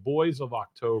called The Boys of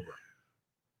October?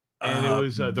 And it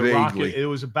was the rocket. It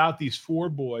was about these 4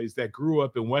 boys that grew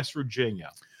up in West Virginia.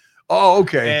 Oh,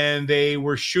 okay. And they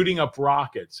were shooting up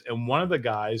rockets. And one of the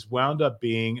guys wound up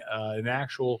being an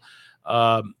actual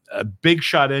a big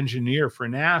shot engineer for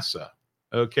NASA.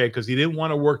 Okay, because he didn't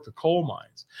want to work the coal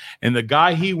mines. And the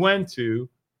guy he went to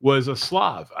was a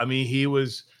Slav. I mean, he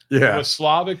was a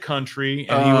Slavic country,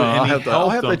 and I'll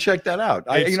have to check that out.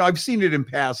 I've seen it in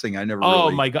passing. I never.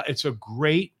 Oh my God, it's a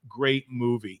great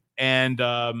movie, and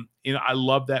I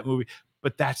love that movie.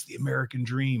 But that's the American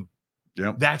dream.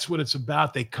 Yeah, that's what it's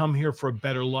about. They come here for a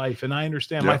better life, and I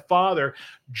understand. My father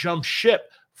jumped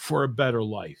ship for a better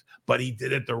life, but he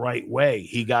did it the right way.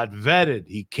 He got vetted.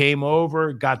 He came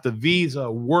over, got the visa,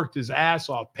 worked his ass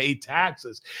off, paid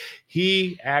taxes.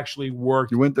 He actually worked.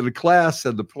 He went to the class,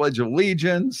 said the Pledge of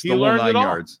Allegiance. He learned it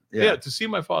all. Yeah, to see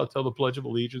my father tell the Pledge of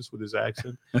Allegiance with his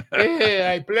accent.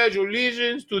 Hey, I pledge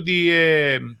allegiance to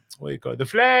the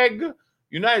flag,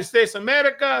 United States of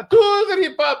America, to the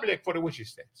republic for which it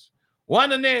stands.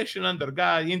 One nation under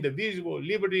God, indivisible,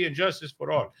 liberty and justice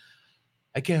for all.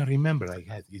 I can't remember.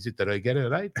 Did I get it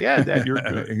right? Yeah, Dad, you're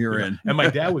good. You're in. And my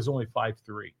dad was only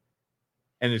 5'3"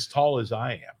 and as tall as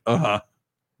I am.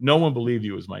 No one believed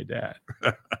he was my dad.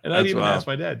 And I even asked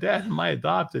my dad, am I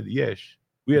adopted? Yes,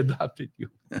 we adopted you.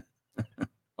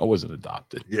 I wasn't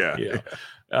adopted. Yeah.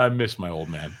 I miss my old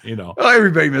man, Well,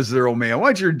 everybody misses their old man.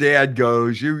 Once your dad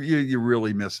goes, you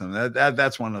really miss him.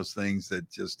 That's one of those things that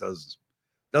just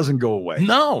doesn't go away.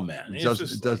 No, man. It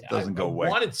doesn't go away. I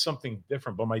wanted something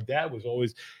different, but my dad was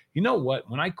always, you know what?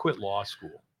 When I quit law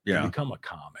school to become a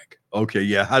comic. Okay,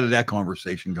 yeah. How did that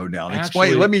conversation go down?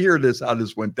 Explain. Let me hear this, how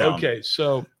this went down. Okay,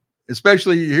 so.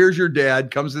 Especially, here's your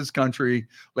dad, comes to this country,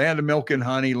 land of milk and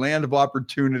honey, land of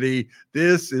opportunity.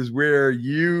 This is where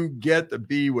you get to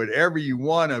be whatever you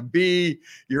want to be.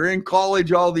 You're in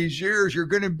college all these years. You're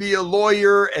going to be a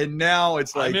lawyer. And now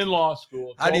it's like, I'm in law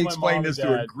school. How do you explain this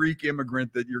to a Greek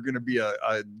immigrant that you're going to be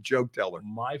a joke teller?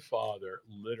 My father,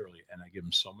 literally, and I give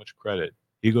him so much credit.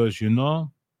 He goes, try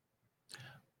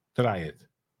it.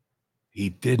 He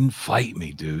didn't fight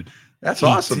me, dude. That's He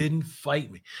awesome. didn't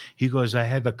fight me. He goes, I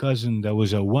had a cousin that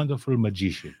was a wonderful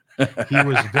magician. He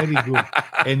was very good.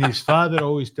 And his father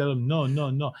always tell him, no,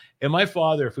 no, no. And my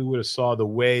father, if we would have saw the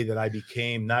way that I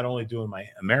became, not only doing my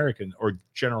American or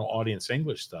general audience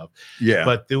English stuff, Yeah.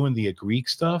 but doing the Greek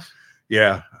stuff.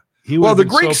 Yeah. He Well, would the have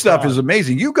been Greek so stuff proud. is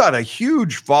amazing. You got a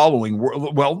huge following.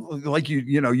 Well, like you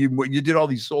did all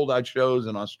these sold out shows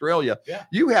in Australia. Yeah.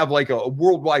 You have like a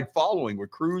worldwide following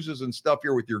with cruises and stuff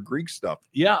here with your Greek stuff.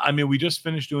 Yeah, I mean, we just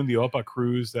finished doing the OPA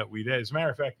cruise that we did. As a matter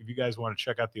of fact, if you guys want to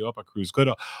check out the OPA cruise, go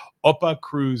to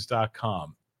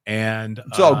opacruise.com. And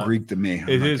It's all Greek to me.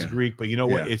 It is Greek, but you know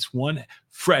what? Yeah. It's one.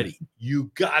 Freddie,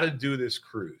 you got to do this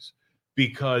cruise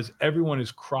because everyone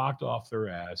is crocked off their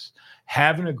ass,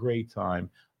 having a great time.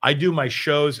 I do my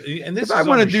shows, and this If I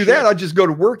want to do that, I'll just go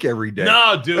to work every day.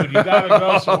 No, dude, you gotta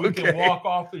go so we Okay. can walk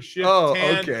off the ship,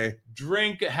 okay.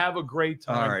 drink, have a great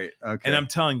time. All right. Okay. And I'm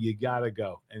telling you, you gotta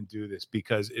go and do this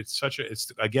because it's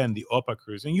again the OPA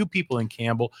cruise. And you people in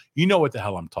Campbell, you know what the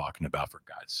hell I'm talking about, for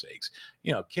God's sakes.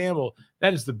 You know, Campbell,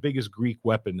 that is the biggest Greek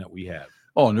weapon that we have.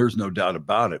 Oh, and there's no doubt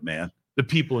about it, man. The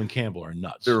people in Campbell are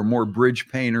nuts. There are more bridge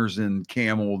painters in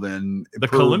Camel than The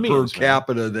per Colombians,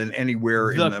 capita than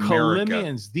anywhere the in America.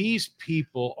 Colombians, these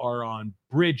people are on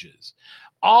bridges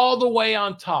all the way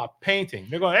on top painting.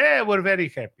 They're going, hey, we're very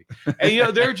happy. And, you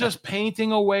know, they're just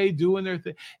painting away, doing their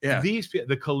thing. Yeah. These people,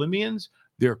 the Colombians,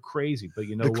 they're crazy. But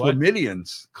you know The what?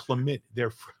 Chlamydians.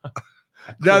 They're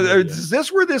Now, Chlamydia. is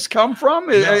this where this come from?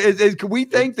 No. Can we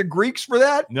thank the Greeks for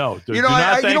that? No, You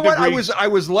know, you know what? I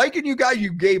was liking you guys.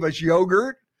 You gave us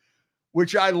yogurt,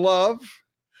 which I love.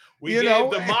 We you gave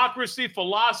know, democracy,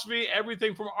 philosophy,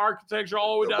 everything from architecture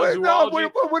all the way down to What, no,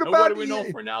 zoology. what And about what do we know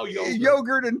for now?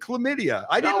 yogurt and chlamydia?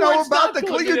 I didn't No, know it's about not the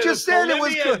chlamydia, You just the said it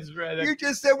was. Colombians, brother. You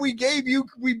just said we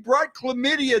brought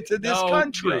chlamydia to this No,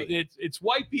 country. you know, it's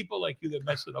white people like you that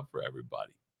mess it up for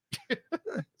everybody.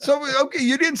 So okay,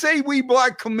 you didn't say we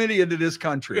brought chlamydia to this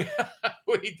country.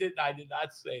 I did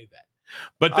not say that.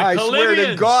 But the I swear to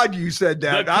Colombians, God, you said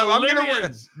that. the I'm gonna.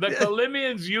 Colombians, the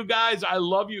Colombians, you guys, I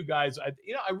love you guys. I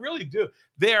really do.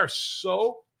 They are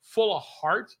so full of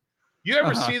heart. You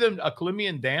ever see them a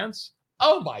Colombian dance?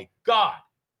 Oh my God,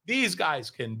 these guys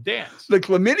can dance. The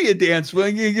chlamydia dance,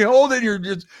 when you hold it, you're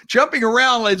just jumping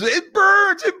around like it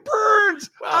burns.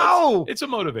 Well, Ow! It's a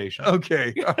motivation.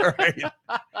 Okay, all right.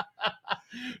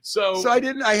 So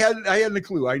I hadn't a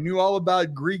clue. I knew all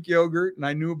about Greek yogurt and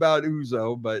I knew about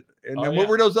ouzo, but then what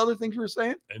were those other things you were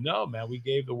saying? no, man, we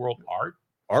gave the world art,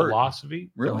 Art. philosophy,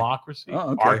 Really? democracy,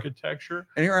 Oh, okay. architecture.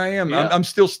 And here I am. Yeah. I'm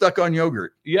still stuck on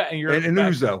yogurt Yeah, and you're and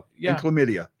ouzo Yeah. and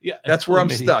chlamydia. Yeah, That's where I'm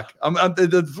chlamydia. stuck. I'm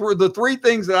the three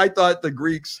things that I thought the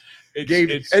Greeks gave,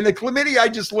 and the chlamydia I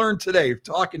just learned today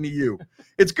talking to you.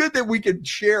 It's good that we can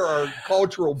share our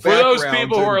cultural For backgrounds. those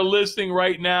people who are listening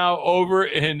right now over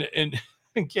in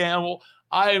Camel,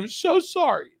 I am so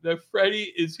sorry that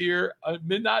Freddie is here,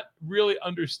 not really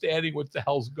understanding what the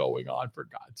hell's going on, for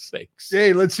God's sakes.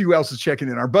 Hey, let's see who else is checking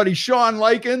in. Our buddy Sean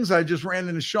Likens. I just ran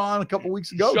into Sean a couple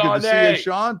weeks ago. Good to see you,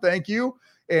 Sean. Thank you.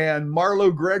 And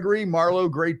Marlo Gregory. Marlo,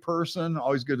 great person.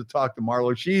 Always good to talk to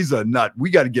Marlo. She's a nut. We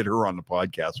got to get her on the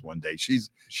podcast one day. She's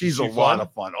a lot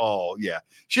of fun. Oh, yeah.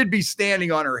 She'd be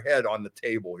standing on her head on the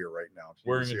table here right now.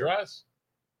 Wearing a dress?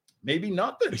 Maybe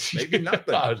nothing. Maybe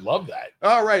nothing. I'd love that.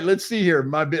 All right, let's see here.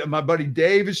 My buddy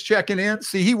Dave is checking in.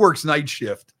 See, he works night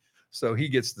shift, so he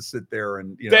gets to sit there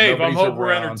and Dave, I hope we're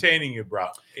around. Entertaining you, bro.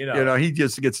 He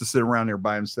just gets to sit around there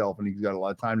by himself, and he's got a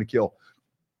lot of time to kill.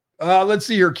 Let's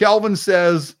see here. Kelvin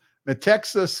says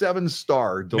Metexa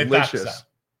 7-star, delicious.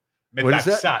 Metaxa. What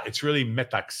is that? It's really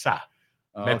metaxa.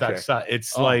 Okay. Metaxa.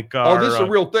 It's Oh. like this is a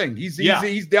real thing.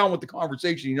 He's down with the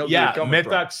conversation. He knows where you're coming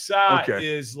from. Metaxa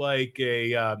is like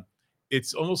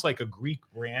it's almost like a Greek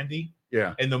brandy.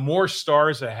 Yeah. And the more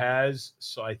stars it has,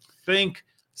 so I think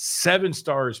 7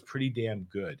 stars is pretty damn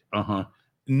good.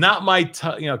 Not my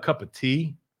cup of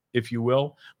tea, if you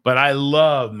will, but I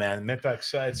love, man,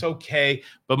 Metaxa. It's okay,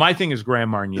 but my thing is Grand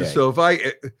Marnier. So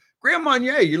if Grand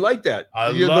Marnier, you like that?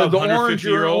 I love the orange,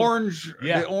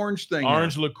 yeah, the orange thing,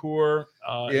 orange liqueur.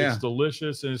 It's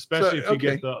delicious, and especially if you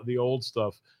get the old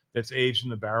stuff that's aged in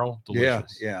the barrel.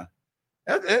 Delicious. Yeah.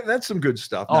 That's some good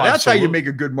stuff. Oh, Now, that's how you absolutely. make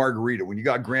a good margarita when you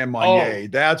got Grand Marnier.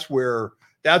 That's where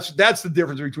that's the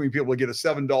difference between people that get a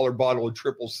 $7 bottle of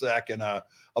triple sec and a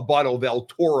bottle of El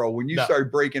Toro. When you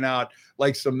start breaking out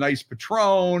like some nice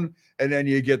Patron, and then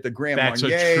you get the Grand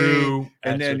Marnier,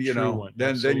 and then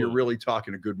then you're really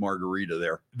talking a good margarita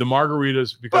there. The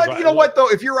margaritas, because but you know what though,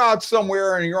 if you're out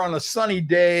somewhere and you're on a sunny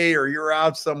day, or you're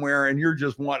out somewhere and you're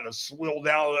just wanting to swill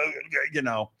down,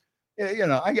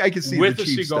 I can see with the a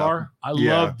cheap cigar. stuff. I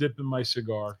love dipping my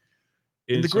cigar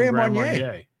in the some Grand Grand Marnier.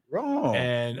 Marnier. Oh,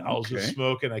 and I'll just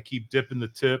smoke, and I keep dipping the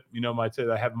tip. You know, I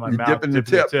have in my mouth, dipping the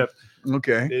tip.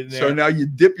 Okay. So now you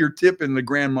dip your tip in the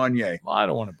Grand Marnier. Well, I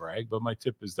don't want to brag, but my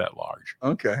tip is that large.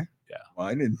 Okay. Yeah.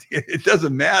 Well, it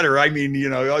doesn't matter. I mean, you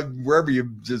know, wherever you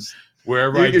just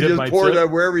wherever you can just pour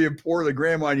wherever you pour the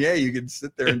Grand Marnier, you can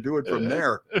sit there and do it from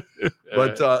there.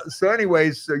 But so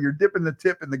anyways, so you're dipping the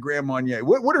tip in the Grand Marnier.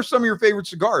 What are some of your favorite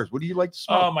cigars? What do you like to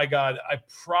smoke? Oh my God. I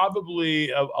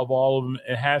probably of all of them,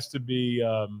 it has to be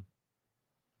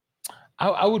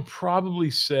I would probably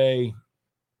say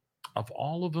of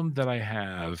all of them that I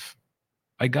have,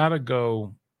 I gotta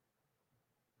go.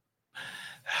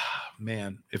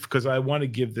 Man, because I want to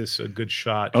give this a good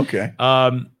shot. Okay.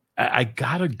 I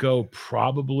gotta go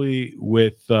probably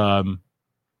with man,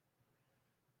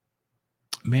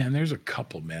 there's a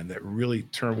couple, man, that really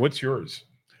turn. What's yours?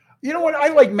 You know what? I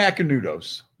like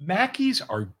Macanudos. Mackies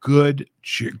are good,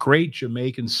 great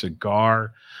Jamaican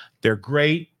cigar. They're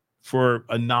great for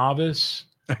a novice.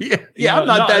 Yeah, I'm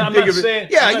not that big of a.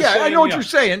 I know what you're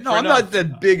saying. No, I'm not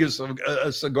that big as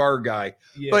a cigar guy.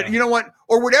 Yeah. But you know what?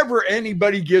 Or whatever,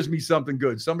 anybody gives me something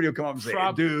good. Somebody will come up and say,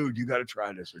 "Dude, you got to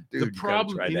try this." Or, "Dude, the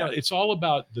problem, you know, it's all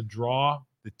about the draw,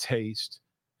 the taste,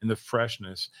 and the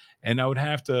freshness. And I would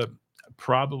have to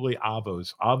probably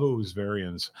Avo's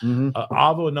variants.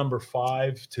 Avo number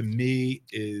 5 to me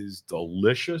is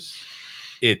delicious.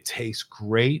 It tastes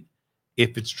great.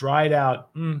 If it's dried out,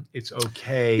 it's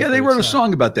okay. Yeah, they wrote a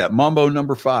song about that. Mambo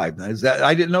number 5. Is that?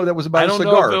 I didn't know that was about a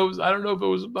cigar. I don't know if it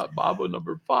was about Mambo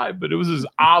number 5, but it was his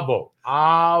Avo.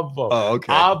 Oh,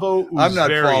 okay. Avo. I'm not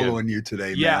following you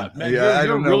today, man. Man, I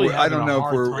don't know. Really I don't know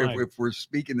if we're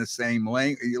speaking the same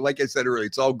language. Like I said earlier,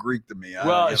 it's all Greek to me.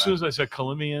 Well, as soon as I said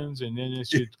Colombians and then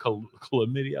it's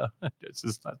chlamydia, it's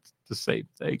just not the same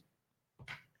thing.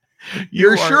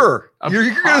 You're sure?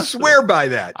 You're going to swear by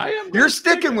that. I am. You're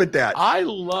sticking with that. I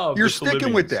love. You're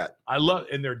sticking with that. I love,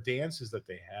 and their dances that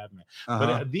they have, man.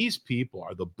 But these people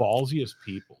are the ballsiest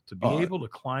people to be able to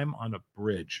climb on a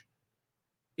bridge.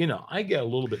 You know, I get a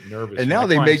little bit nervous. And now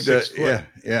they make the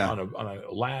on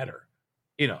a ladder.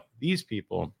 You know, these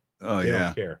people. They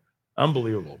don't care.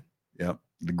 Unbelievable. Yep,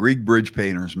 the Greek bridge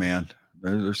painters, man.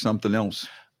 There's something else.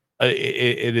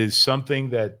 It is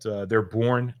something that they're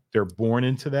born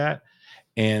into that,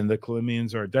 and the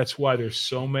Colombians are. That's why there's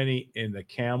so many in the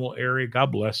Camel area.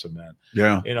 God bless them, man.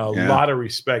 Yeah, you know, a lot of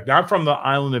respect. Now, I'm from the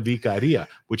island of Icaria,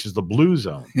 which is the blue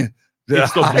zone.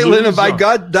 It's the island of I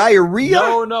got diarrhea.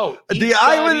 No, the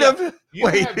island of you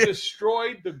have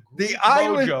destroyed the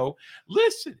island. Mojo.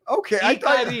 Listen, okay,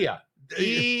 Icaria.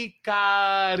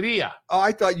 Oh,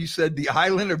 I thought you said the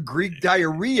island of Greek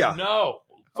diarrhea. No.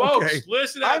 Folks,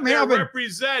 listen, I'm having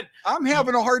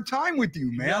a hard time with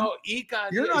you, man. No,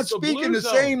 you're not speaking the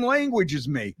same language as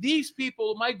me. These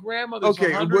people, my grandmother's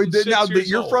okay. Now that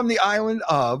you're from the island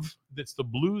of, that's the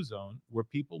blue zone where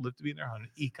people live to be in their 100.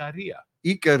 Icaria.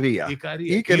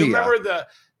 You remember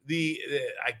the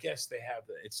I guess they have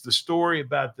it's the story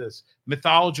about this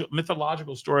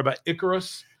mythological story about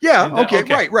Icarus. Yeah.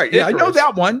 Okay. Right. Yeah, Icarus, I know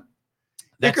that one.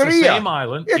 That's the same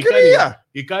island. Icaria.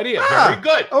 Very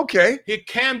good. Okay. It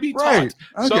can be taught.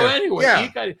 Okay. So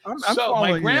anyway, I'm so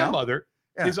my grandmother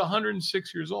is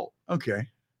 106 years old. Okay.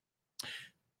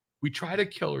 We try to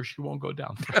kill her. She won't go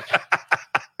down.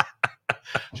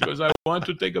 She goes, I want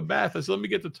to take a bath. I said, let me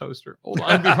get the toaster. Hold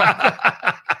on. I'll be right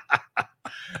back.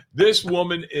 This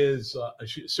woman is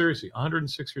seriously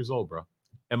 106 years old, bro.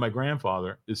 And my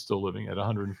grandfather is still living at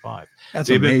 105.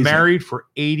 They've been married for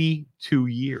 82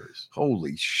 years.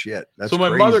 Holy shit. That's so my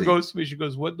crazy. Mother goes to me. She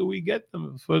goes, what do we get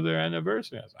them for their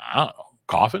anniversary? I said, I don't know.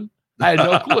 Coffin? I had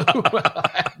no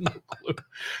clue.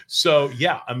 So,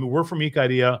 yeah, I mean, we're from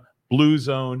Icaria, blue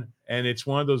zone. And it's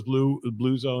one of those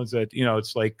blue zones that, you know,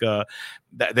 it's like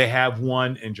they have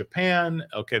one in Japan.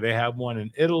 Okay, they have one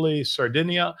in Italy,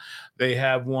 Sardinia. They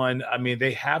have one. I mean,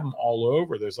 they have them all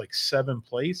over. There's like 7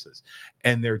 places,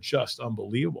 and they're just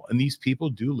unbelievable. And these people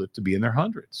do live to be in their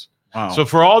hundreds. Wow. So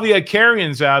for all the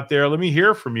Icarians out there, let me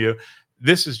hear from you.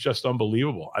 This is just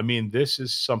unbelievable. I mean, this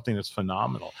is something that's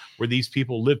phenomenal where these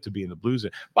people live to be in the blue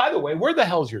zone. By the way, where the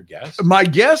hell's your guest? My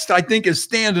guest, I think, is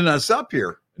standing us up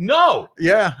here. No.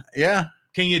 Yeah.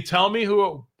 Can you tell me who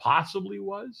it possibly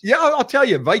was? Yeah, I'll tell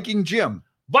you. Viking Jim.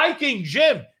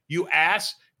 You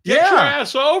ass. Get your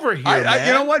ass over here, man.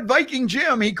 You know what? Viking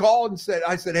Jim, he called and said,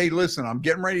 I said, hey, listen, I'm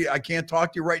getting ready. I can't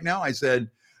talk to you right now. I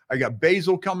said, I got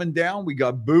Basile coming down. We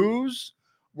got booze.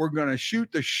 We're going to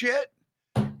shoot the shit.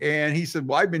 And he said,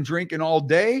 well, I've been drinking all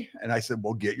day. And I said,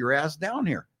 well, get your ass down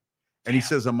here. And he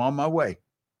says, I'm on my way.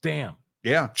 Damn.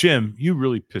 Yeah, Jim, you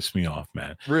really pissed me off,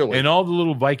 man. really. And all the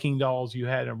little Viking dolls you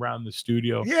had around the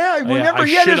studio. Yeah, remember I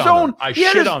he had shit his on own. them. I he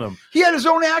had shit his- on them. He had his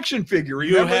own action figure.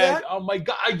 You Remember had, that? oh my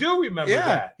God, I do remember Yeah,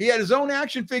 that. he had his own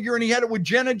action figure, and he had it with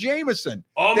Jenna Jameson.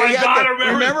 Oh They my had God, the-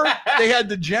 I remember that. They had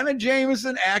the Jenna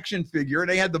Jameson action figure, and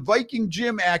they had the Viking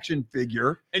Jim action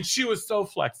figure. And she was so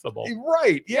flexible.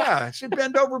 Right? Yeah, she'd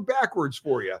bend over backwards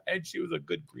for you. And she was a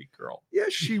good Greek girl.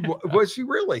 Yes, she was. She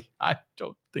really? I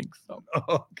don't think so.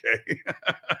 Okay.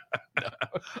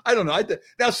 I don't know.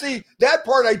 Now, see, that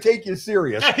part I take you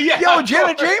serious. Yeah, Yo,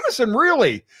 Jenna Jameson,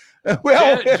 really?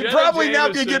 Well, Jenna probably now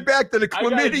if you Jameson, get back to the I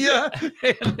got-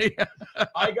 chlamydia.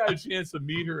 I got a chance to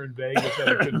meet her in Vegas at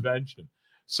a convention.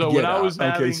 So when I was okay,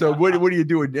 having, so what do you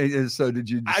do? So did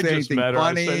you I say just anything met her. I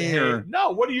funny said, hey, or? no?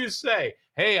 What do you say?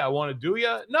 Hey, I want to do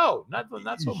you? No, not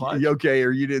so much. Okay,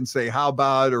 or you didn't say how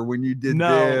about or when you did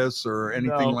No, this or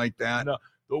anything no, like that? No.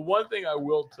 The one thing I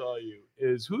will tell you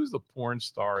is who's the porn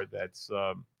star that's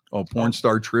Porn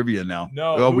star trivia now.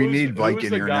 no. Oh, we who's- need Viking who's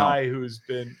the here now. guy who's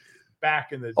been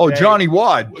back in the Oh, day? Johnny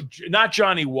Wad, Not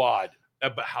Johnny Wad,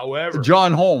 but however,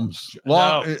 John Holmes.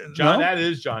 no, no? John, that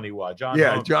is Johnny Wad. John,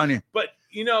 Yeah, Holmes. Johnny. But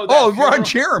you know, Oh, that Ron funeral-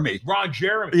 Jeremy. Ron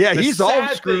Jeremy. Yeah, The he's all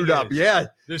sad screwed thing up. is- Yeah.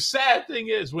 The sad thing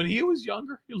is, when he was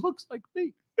younger, he looks like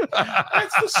me.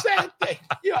 That's the sad thing.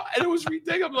 You know, and it was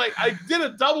ridiculous. I'm like, I did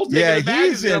a double take. Yeah, in the he's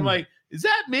magazine. I'm in- like, is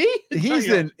that me?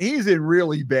 He's in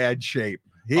really bad shape.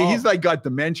 He's like got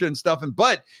dementia and stuff,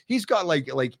 but he's got like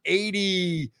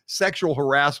 80 sexual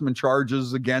harassment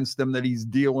charges against him that he's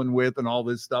dealing with and all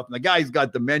this stuff. And the guy's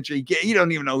got dementia. He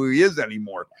don't even know who he is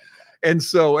anymore. And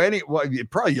so you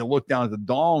look down at the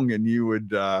dong and you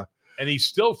would And he's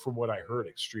still, from what I heard,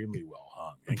 extremely well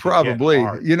hung. and can get probably,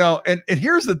 hard. and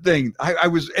here's the thing. I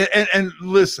was and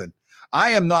listen, I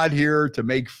am not here to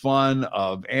make fun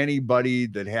of anybody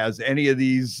that has any of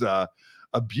these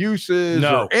abuses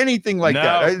No. or anything like No.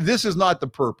 that. This is not the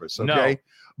purpose, No. okay?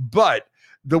 But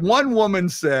the one woman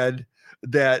said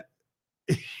that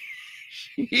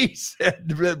he said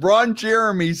that Ron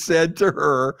Jeremy said to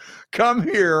her, "Come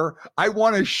here, I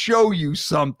want to show you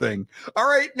something." All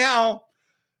right, now,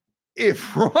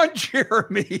 if Ron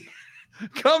Jeremy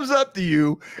comes up to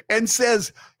you and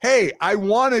says, "Hey, I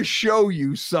want to show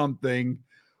you something,"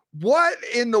 what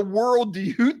in the world do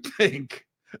you think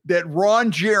that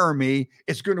Ron Jeremy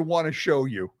is going to want to show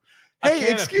you? Hey, A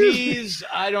can of excuse me. peas,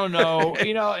 I don't know.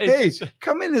 You know, Hey, it's,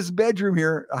 come in this bedroom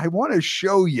here. I want to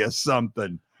show you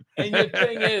something. and the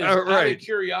thing is, out Right. of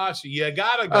curiosity, you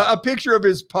gotta go. A picture of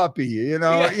his puppy, you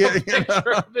know. Yeah, you picture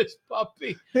know. of this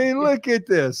puppy. Hey, look at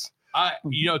this.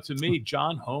 To me,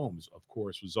 John Holmes, of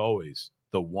course, was always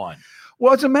the one.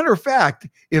 Well, as a matter of fact,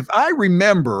 if I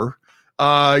remember,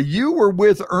 you were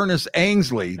with Ernest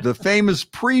Ainsley, the famous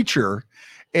preacher,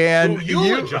 and Who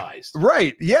eulogized.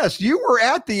 Right. Yes, you were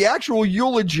at the actual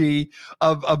eulogy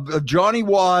of Johnny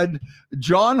Wad,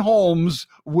 John Holmes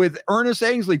with Ernest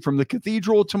Ainsley from the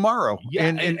Cathedral Tomorrow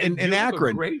in you have a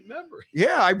Akron. great memory.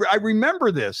 Yeah, I remember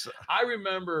this. I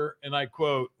remember, and I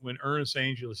quote, when Ernest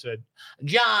Angel said,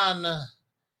 "John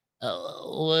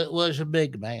was a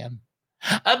big man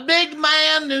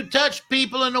who touched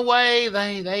people in a way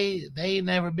they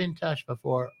never been touched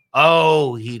before.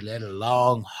 Oh, he led a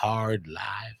long, hard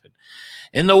life. And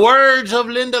in the words of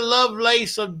Linda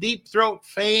Lovelace of Deep Throat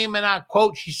fame, and I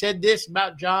quote, she said this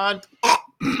about John."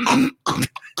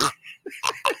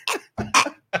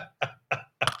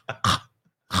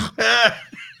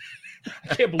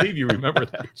 I can't believe you remember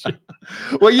that.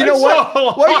 Well, you know It's what? so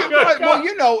long Well, ago.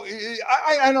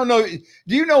 I don't know.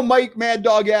 Do you know Mike Mad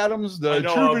Dog Adams, the I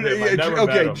know of him. I never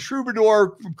met him.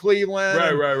 troubadour from Cleveland,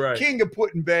 Right. king of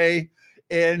Put in Bay,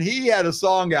 and he had a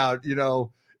song out. You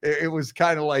know, it was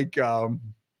kind of like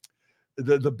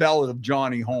the ballad of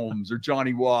Johnny Holmes or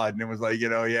Johnny Wad, and it was like,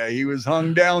 he was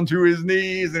hung down to his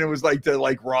knees, and it was like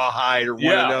Rawhide or one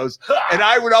of those. And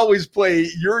I would always play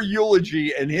your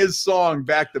eulogy and his song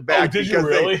back to back did you because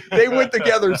really? they went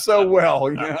together so well,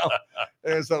 you know.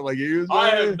 And it's not like he was I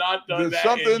have not done there's that.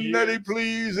 something in that he years.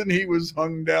 pleased, and he was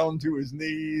hung down to his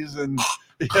knees, and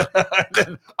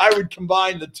then I would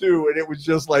combine the two, and it was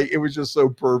just so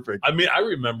perfect. I mean, I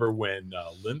remember when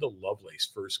Linda Lovelace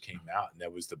first came out, and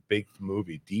that was the big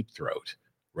movie Deep Throat,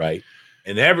 right?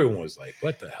 And everyone was like,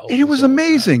 "What the hell?" And it was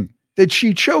amazing that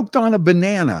she choked on a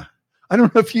banana. I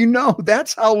don't know if you know,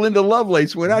 that's how Linda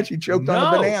Lovelace went out. She choked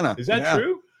on a banana. Is that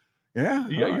true? Yeah.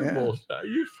 Yeah, Oh, you're bullshit.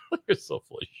 You're so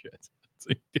full of shit. It's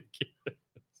ridiculous.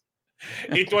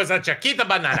 It was a Chiquita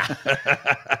banana.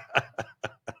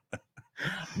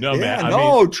 No, Yeah, man. I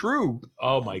no, mean, true.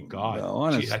 oh my God. No,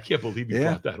 honest. Gee, I can't believe you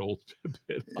Yeah. brought that old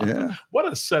bit up. Yeah.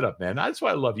 What a setup, man. That's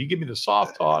why I love you. Give me the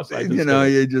soft toss. I just You know,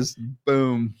 hit it. you just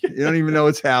boom. You don't even know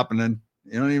what's happening.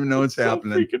 You don't even know what's It's so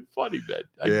happening. freaking funny, man.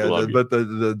 I Yeah, love you. but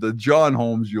the John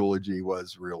Holmes eulogy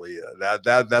was really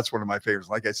that's one of my favorites.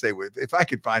 Like I say, if I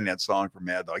could find that song from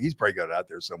Mad Dog, he's probably got it out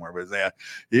there somewhere. But yeah,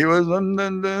 he was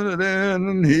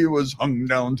and he was hung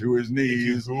down to his If you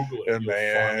knees. Google it, and you'll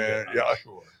man, find it, I'm yeah.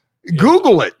 sure.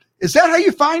 Google it. Is that how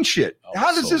you find shit?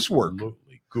 How does this work?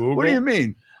 Absolutely. Google. What do you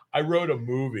mean? I wrote a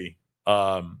movie,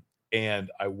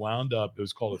 and I wound up. It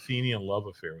was called Athenian Love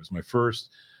Affair. It was my first.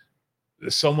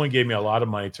 Someone gave me a lot of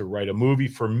money to write a movie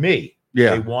for me.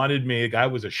 Yeah. They wanted me. A guy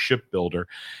was a shipbuilder,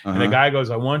 and the Uh-huh. guy goes,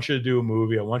 "I want you to do a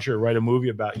movie. I want you to write a movie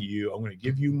about you. I'm going to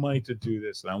give you money to do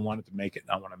this, and I wanted to make it.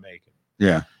 And I want to make it."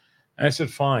 Yeah. And I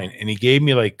said, "Fine." And he gave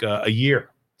me like a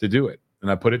year to do it, and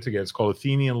I put it together. It's called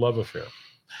Athenian Love Affair.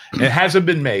 And it hasn't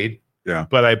been made. Yeah.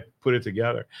 But I put it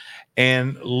together,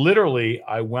 and literally,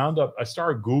 I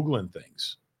started Googling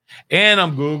things. And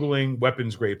I'm Googling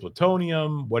weapons grade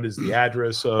plutonium. What is the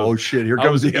address of? Oh shit! Here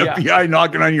comes the yeah. FBI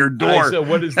knocking on your I door. said,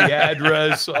 what is the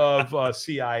address of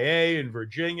CIA in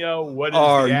Virginia? What is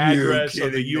Are the address you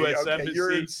of the kidding me? U.S. Okay, Embassy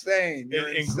you're insane. You're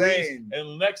in Greece? insane.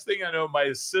 And next thing I know, my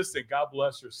assistant, God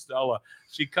bless her, Stella,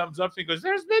 she comes up and goes,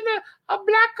 "There's been a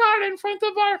black car in front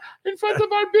of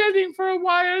our building for a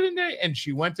while," and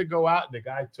she went to go out, and the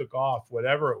guy took off,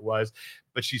 whatever it was,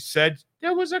 but she said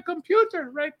there was a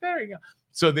computer right there. You know?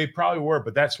 So they probably were,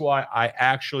 but that's why I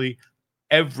actually,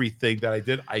 everything that I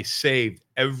did, I saved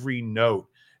every note.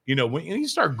 You know, when you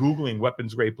start Googling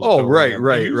weapons grade plutonium. Oh,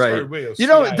 right. You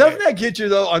know, CIA, doesn't that get you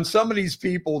though on some of these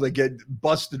people that get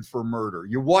busted for murder?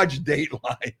 You watch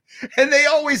Dateline, and they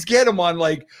always get them on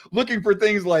like looking for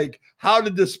things like how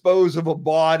to dispose of a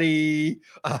body,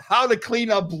 how to clean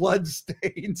up blood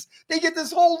stains. They get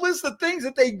this whole list of things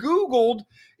that they Googled,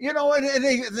 you know, and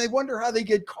they wonder how they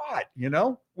get caught, you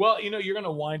know? Well, you know, you're going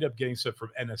to wind up getting some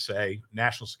from NSA,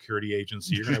 National Security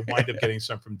Agency. You're going to wind up getting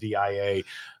some from DIA,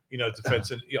 you know,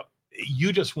 defense, and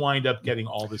you just wind up getting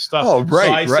all this stuff. Oh, right,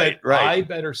 so I said, right. I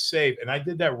better save, and I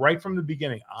did that right from the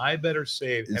beginning. I better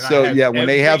save. And so I yeah, when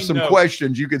they have some note,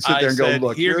 questions, you can sit there and go, said,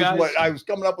 "Look, "Here, here's guys." what I was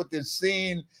coming up with this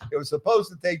scene. It was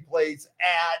supposed to take place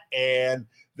at, and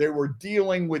they were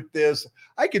dealing with this."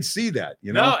 I could see that,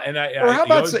 you know. No, and or how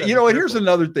about you you know? And here's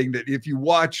another thing that if you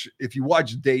watch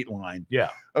Dateline, yeah.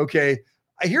 Okay,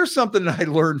 here's something that I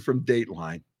learned from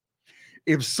Dateline.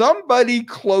 If somebody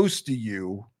close to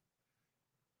you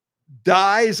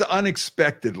dies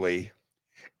unexpectedly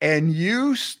and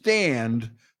you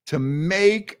stand to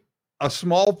make a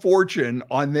small fortune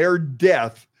on their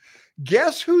death,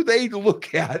 guess who they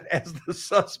look at as the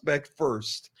suspect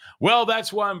first? Well,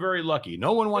 that's why I'm very lucky.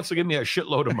 No one wants to give me a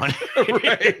shitload of money.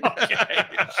 Right. Okay.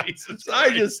 Jesus So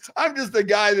Christ. I'm just the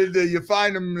guy that you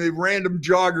find them the random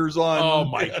joggers on. Oh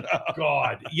my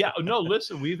God. Yeah. No,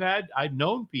 listen, I've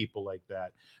known people like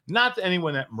that. Not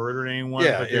anyone that murdered anyone,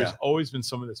 Yeah, but there's yeah. always been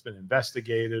someone that's been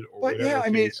investigated or But whatever. yeah, I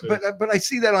mean, case is. but I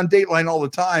see that on Dateline all the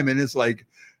time, and it's like,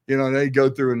 you know, they go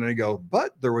through and they go,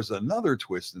 but there was another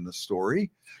twist in the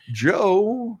story.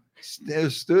 Joe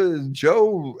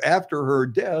after her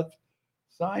death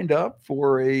signed up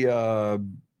for a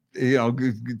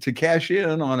to cash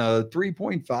in on a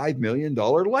 $3.5 million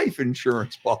life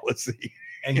insurance policy.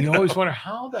 And you always wonder,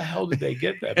 how the hell did they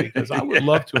get that? Because I would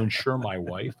love to insure my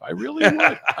wife. I really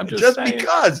would. I'm just saying.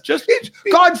 Because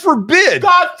God forbid.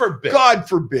 God forbid. God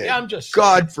forbid. Yeah, I'm just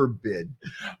God saying. forbid.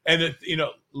 And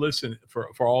listen, for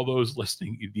all those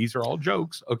listening, these are all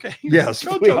jokes, okay? Yes,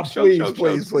 Jokes.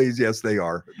 please. Yes, they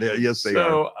are. Yes, they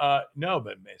are. So, no,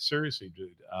 but man, seriously,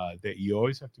 dude, that you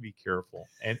always have to be careful.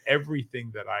 And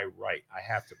everything that I write, I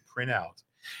have to print out,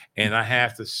 and I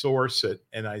have to source it.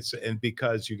 And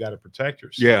because you got to protect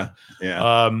yourself.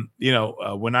 Yeah.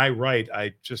 When I write,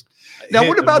 I just Now, hit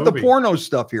what about the movie. porno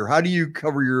stuff here? How do you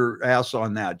cover your ass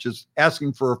on that? Just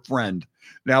asking for a friend.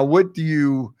 Now, what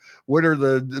are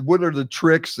the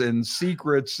tricks and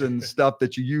secrets and stuff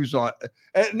that you use on?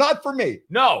 Not for me.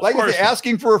 No, Like I say,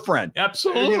 asking for a friend.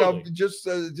 Absolutely. You know, just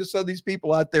so these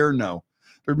people out there know.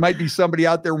 There might be somebody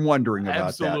out there wondering about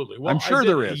Absolutely. that. Well, I'm sure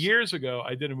there is. Years ago,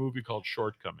 I did a movie called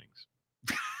Shortcomings.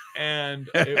 And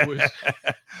it was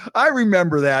I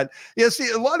remember that. Yeah,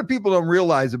 see, a lot of people don't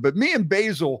realize it, but me and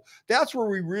Basile, that's where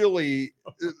we really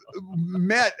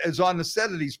met, as on the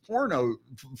set of these porno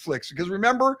flicks. Because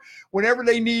remember, whenever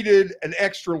they needed an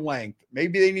extra length,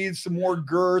 maybe they needed some more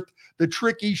girth, the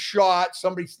tricky shot,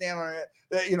 somebody standing on it,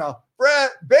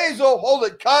 Brett, Basile, hold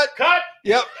it, cut. Cut.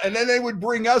 Yep. And then they would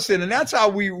bring us in. And that's how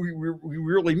we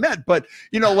really met. But,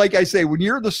 like I say, when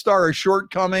you're the star of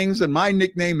Shortcomings and my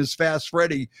nickname is Fast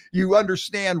Freddie, you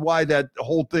understand why that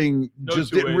whole thing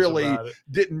just didn't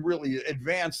really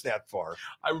advance that far.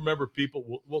 I remember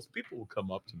people will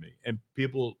come up to me and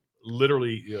people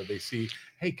literally, they see,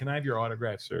 hey, can I have your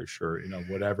autograph, sir? Sure.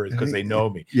 Whatever, because they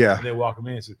know me. Yeah. And they walk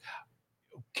me and say,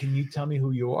 can you tell me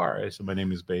who you are? I said, my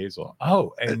name is Basile.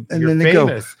 Oh, and you're then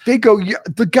famous. They go, yeah,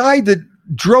 the guy that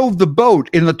drove the boat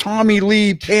in the Tommy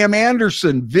Lee, Pam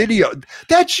Anderson video.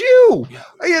 That's you. Yeah.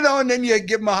 And then you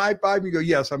give them a high five and you go,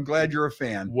 yes, I'm glad you're a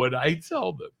fan. What I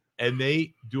tell them, and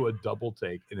they do a double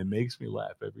take, and it makes me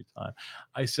laugh every time.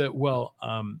 I said, well,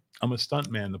 I'm a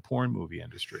stuntman in the porn movie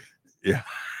industry. Yeah.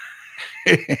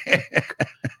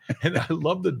 And I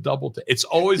love the double take. It's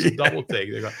always a double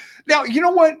take. They go, now, you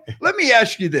know what? Let me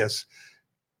ask you this.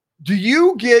 Do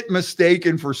you get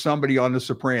mistaken for somebody on The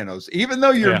Sopranos? Even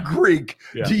though you're Greek,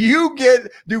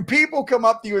 do people come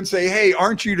up to you and say, hey,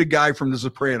 aren't you the guy from The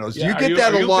Sopranos? Do you get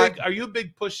that a lot? Are you a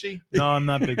big pussy? No, I'm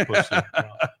not big pussy. No.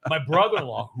 My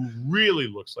brother-in-law, who really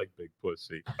looks like big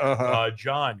pussy,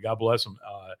 John, God bless him,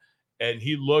 and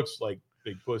he looks like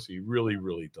big pussy, really,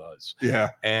 really does. Yeah.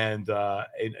 And but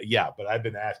I've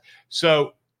been asked.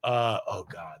 So, oh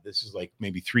God, this is like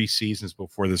maybe 3 seasons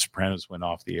before The Sopranos went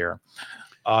off the air.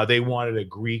 They wanted a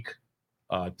Greek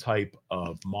type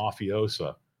of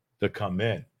mafiosa to come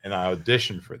in, and I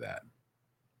auditioned for that.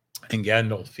 And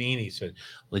Gandolfini said,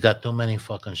 we got too many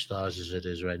fucking stars as it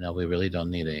is right now. We really don't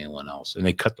need anyone else. And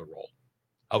they cut the role.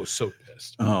 I was so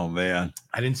pissed. Oh, man.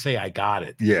 I didn't say I got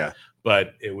it. Yeah.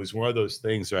 But it was one of those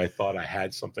things where I thought I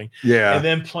had something. Yeah. And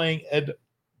then playing Edna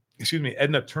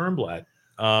Turnblad,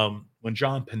 when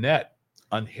John Panette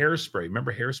on Hairspray.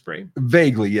 Remember Hairspray?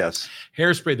 Vaguely, yes.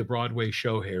 Hairspray, the Broadway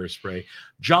show Hairspray.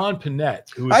 John Panette,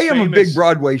 who was I am famous, a big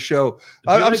Broadway show.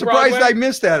 I'm surprised Broadway? I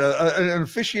missed that. An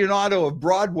aficionado of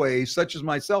Broadway, such as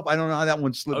myself, I don't know how that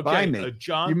one slipped by me.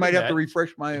 You might have to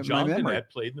refresh my memory. John Panette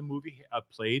played in the movie,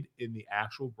 played in the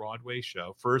actual Broadway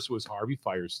show. First was Harvey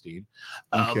Firestein.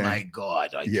 Okay. Oh my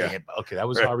God. Okay, that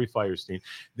was Harvey Firestein.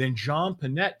 Then John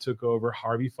Panette took over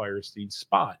Harvey Firestein's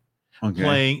spot,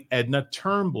 playing Edna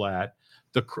Turnblad.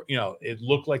 It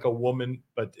looked like a woman,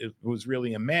 but it was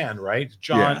really a man, right?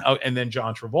 And then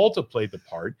John Travolta played the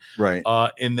part, right?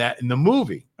 In the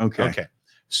movie. Okay.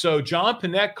 So John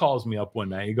Panette calls me up one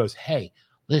night. He goes, "Hey,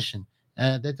 listen,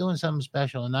 they're doing something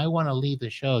special, and I want to leave the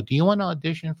show. Do you want to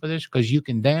audition for this? Because you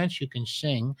can dance, you can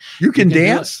sing, you can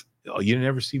dance. Oh, you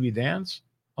never see me dance?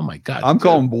 Oh my God! I'm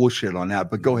calling bullshit on that,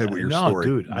 but go ahead with your story.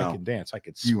 Dude, I can dance. I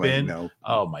could spin.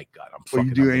 Oh my God! I'm fucking.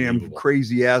 You do any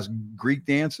crazy ass Greek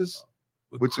dances?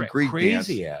 What's a Greek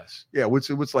crazy dance? Ass? Yeah, what's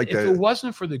like if it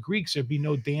wasn't for the Greeks, there'd be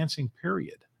no dancing,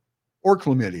 period. Or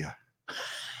chlamydia.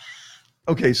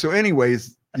 Okay, so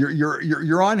anyways,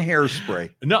 you're on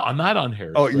Hairspray. No, I'm not on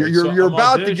Hairspray. Oh, you're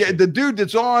about to get the dude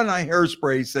that's on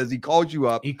Hairspray says he called you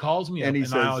up. He calls me up and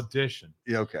I auditioned.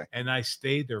 Yeah, okay. And I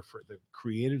stayed there for the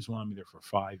creatives wanted me there for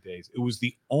 5 days. It was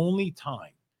the only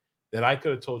time that I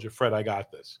could have told you, Fred, I got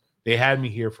this. They had me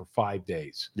here for 5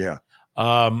 days. Yeah.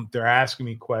 They're asking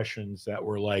me questions that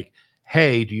were like,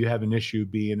 hey, do you have an issue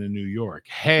being in New York?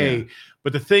 Hey,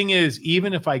 but the thing is,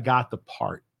 even if I got the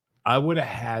part, I would have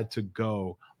had to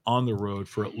go on the road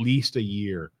for at least a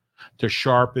year to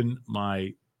sharpen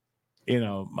my,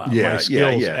 my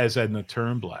skills as Edna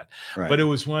Turnblad. Right. But it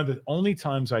was one of the only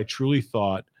times I truly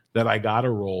thought that I got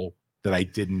a role that I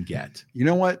didn't get. You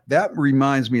know what? That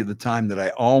reminds me of the time that I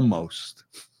almost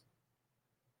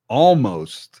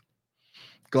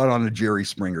got on the Jerry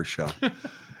Springer show.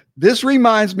 This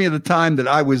reminds me of the time that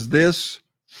I was this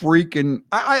freaking,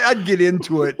 I'd get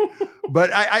into it, but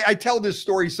I tell this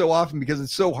story so often because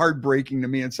it's so heartbreaking to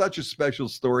me and such a special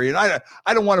story. And I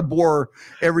don't want to bore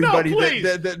everybody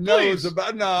that knows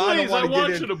about. No, I don't want to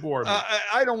get into.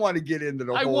 I don't want to get into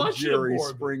the whole Jerry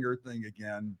Springer thing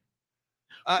again.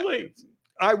 Please.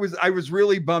 I was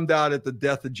really bummed out at the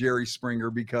death of Jerry Springer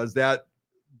because that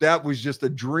was just a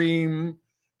dream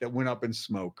that went up in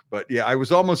smoke. But yeah, I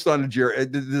was almost on a Jerry.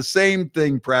 The same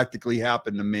thing practically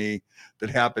happened to me that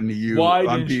happened to you. Why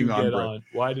didn't you get on?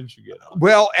 Why didn't you get on?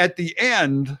 Well, at the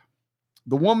end,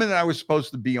 the woman that I was supposed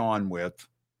to be on with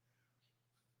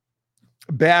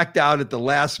backed out at the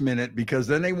last minute because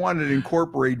then they wanted to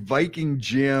incorporate Viking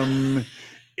Jim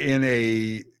in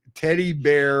a teddy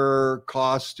bear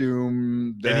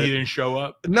costume. And he didn't show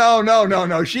up?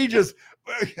 No. She just,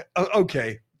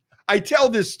 okay. I tell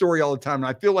this story all the time, and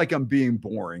I feel like I'm being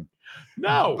boring.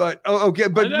 No. But okay,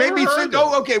 but never maybe heard since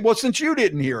of it. okay, well, since you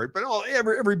didn't hear it, but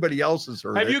everybody else has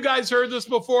heard Have it. you guys heard this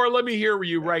before? Let me hear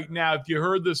you right now if you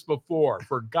heard this before,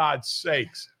 for God's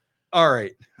sakes. All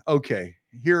right. Okay.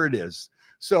 Here it is.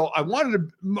 So one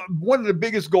of the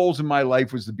biggest goals in my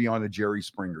life was to be on a Jerry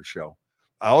Springer show.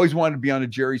 I always wanted to be on a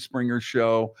Jerry Springer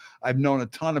show. I've known a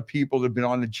ton of people that have been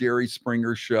on the Jerry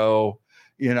Springer show,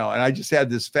 and I just had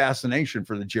this fascination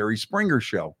for the Jerry Springer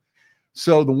show.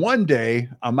 So the one day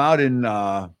I'm out in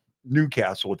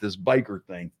Newcastle with this biker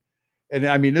thing. And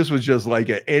I mean, this was just like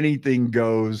a anything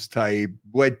goes type,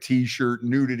 wet t-shirt,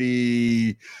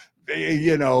 nudity,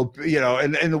 and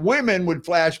the women would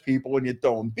flash people and you'd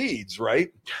throw them beads,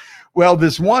 right? Well,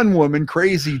 this one woman,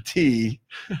 Crazy T,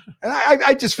 and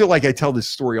I just feel like I tell this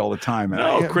story all the time.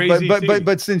 Crazy T.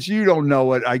 But since you don't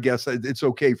know it, I guess it's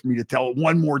okay for me to tell it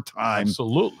one more time.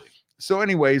 Absolutely. So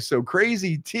anyway, so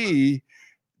Crazy T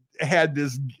had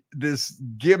this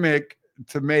gimmick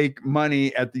to make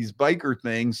money at these biker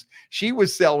things. She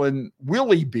was selling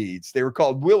willy beads. They were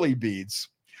called willy beads.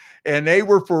 And they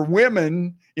were for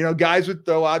women. Guys would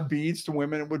throw out beads to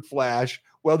women and would flash.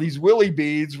 Well, these willy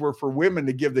beads were for women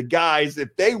to give the guys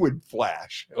if they would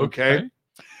flash. Okay.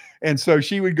 And so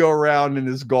she would go around in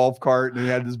this golf cart and it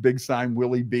had this big sign,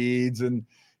 willy beads. And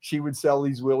she would sell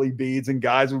these willy beads and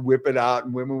guys would whip it out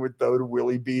and women would throw the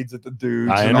willy beads at the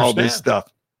dudes and all this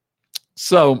stuff.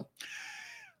 So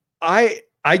I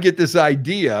get this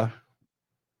idea.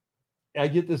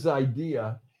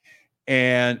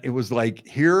 And it was like,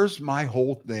 here's my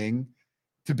whole thing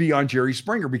to be on Jerry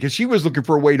Springer, because she was looking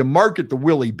for a way to market the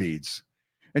willy beads.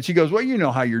 And she goes, well, you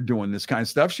know how you're doing this kind of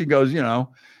stuff. She goes, you're a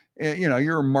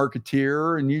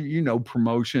marketeer and you know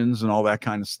promotions and all that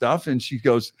kind of stuff. And she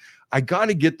goes, I got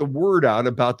to get the word out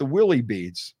about the willy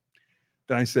beads.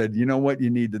 Then I said, you know what you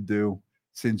need to do?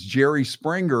 Since Jerry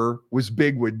Springer was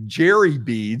big with Jerry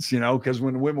beads, because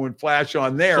when the women would flash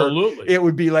on there, Absolutely. It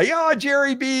would be like, oh,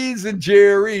 Jerry beads and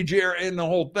Jerry, and the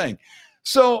whole thing.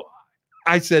 So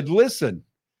I said, listen,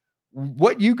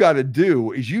 what you got to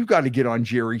do is you've got to get on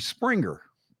Jerry Springer.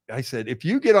 I said, if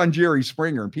you get on Jerry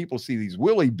Springer and people see these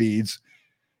willy beads,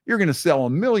 you're going to sell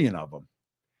 1 million of them.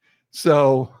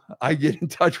 So I get in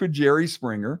touch with Jerry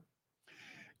Springer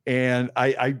and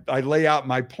I lay out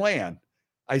my plan.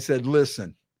 I said,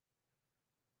 listen,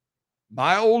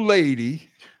 my old lady,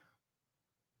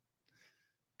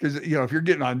 because, if you're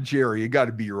getting on Jerry, you got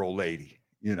to be your old lady,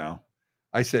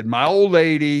 I said, my old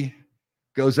lady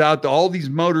goes out to all these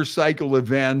motorcycle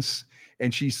events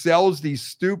and she sells these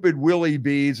stupid willy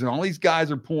beads and all these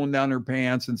guys are pulling down their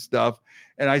pants and stuff.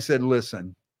 And I said,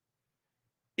 listen,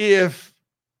 if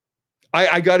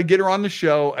I got to get her on the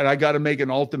show and I got to make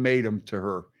an ultimatum to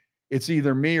her, it's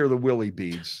either me or the willy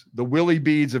beads. The willy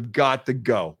beads have got to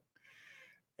go.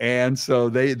 And so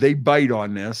they bite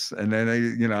on this and then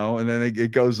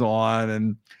it goes on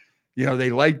and,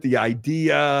 they like the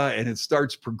idea and it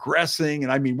starts progressing.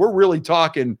 And I mean, we're really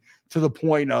talking to the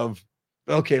point of,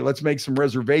 okay, let's make some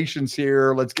reservations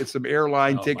here. Let's get some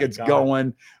airline tickets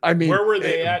going. I mean, where were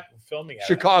they at filming at?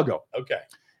 Chicago. Okay.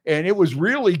 And it was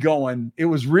really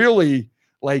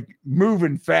like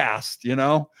moving fast, and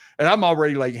I'm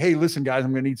already like, hey, listen, guys,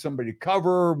 I'm going to need somebody to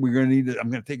cover. I'm going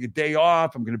to take a day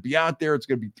off. I'm going to be out there. It's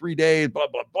going to be 3 days, blah,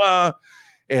 blah, blah.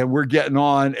 And we're getting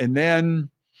on. And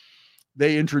then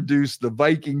they introduced the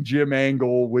Viking Jim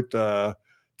Angle with the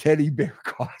teddy bear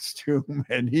costume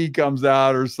and he comes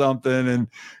out or something. And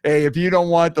hey, if you don't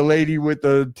want the lady with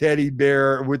the teddy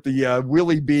bear with the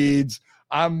willy beads,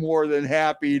 I'm more than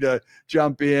happy to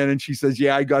jump in. And she says,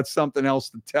 yeah, I got something else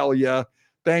to tell you.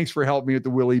 Thanks for helping me with the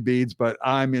willy beads, but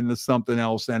I'm into something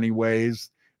else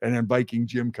anyways. And then Viking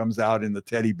Jim comes out in the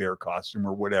teddy bear costume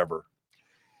or whatever.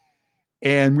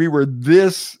 And we were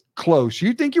this close.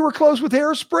 You think you were close with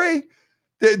Hairspray?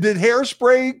 Did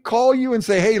Hairspray call you and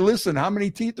say, hey, listen, how many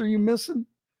teeth are you missing?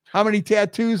 How many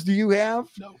tattoos do you have?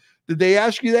 No. Did they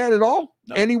ask you that at all?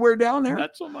 No. Anywhere down there?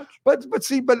 Not so much. But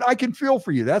I can feel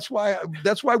for you. That's why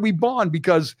we bond,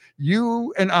 because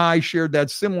you and I shared that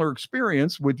similar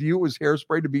experience. With you, it was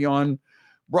Hairspray to be on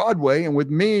Broadway, and with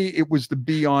me, it was to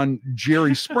be on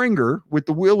Jerry Springer with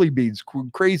the willy beads,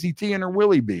 Crazy T and her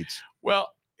willy beads. Well,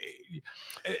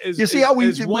 you see how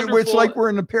it's like we're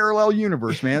in a parallel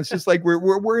universe, man. It's just like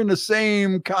we're in the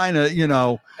same kind of,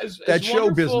 that show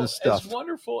business stuff. As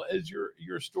wonderful as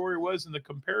your story was, and the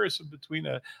comparison between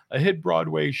a hit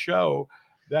Broadway show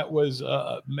that was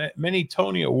many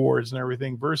Tony Awards and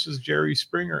everything versus Jerry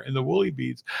Springer and the Woolly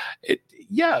Beads.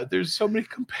 There's so many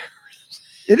comparisons.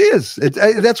 It is.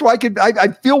 That's why I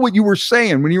feel what you were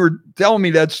saying when you were telling me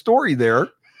that story there.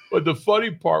 But the funny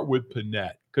part with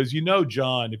Panette Because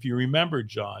John, if you remember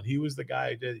John, he was the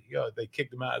guy that they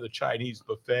kicked him out of the Chinese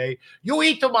buffet. You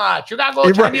eat too much. You gotta go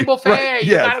to Chinese buffet. Right.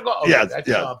 You gotta go. Okay, that's yes,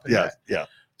 John Panette. yeah.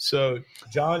 So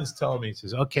John's telling me, he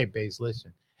says, okay, Baze,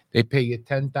 listen, they pay you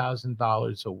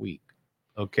 $10,000 a week.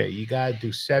 Okay, you gotta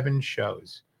do 7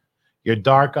 shows. You're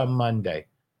dark on Monday.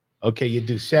 Okay, you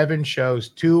do 7 shows,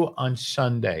 2 on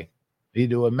Sunday. You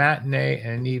do a matinee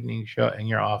and an evening show, and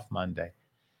you're off Monday.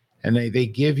 And they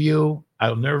give you,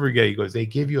 I'll never forget, he goes, they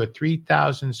give you a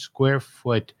 3,000 square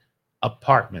foot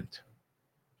apartment.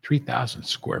 3,000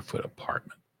 square foot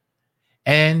apartment.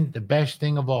 And the best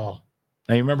thing of all,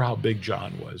 now you remember how big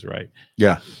John was, right?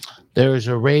 Yeah. There is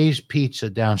a raised pizza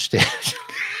downstairs.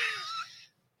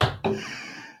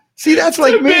 See, that's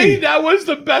like To me. That was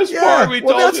the best part. We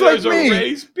told that's you like there's a me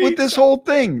raised pizza. with this whole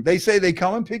thing. They say they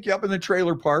come and pick you up in the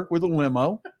trailer park with a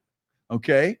limo.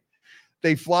 Okay.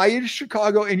 They fly you to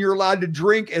Chicago, and you're allowed to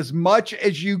drink as much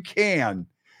as you can.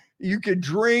 You can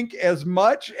drink as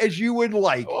much as you would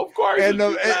like. Oh, of course.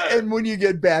 And when you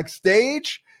get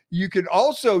backstage, you can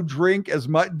also drink as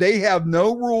much. They have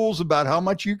no rules about how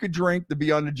much you could drink to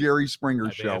be on the Jerry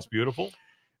Springer show. That's beautiful.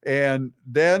 And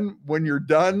then when you're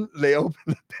done, they open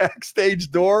the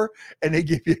backstage door and they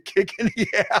give you a kick in the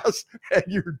ass, and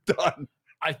you're done.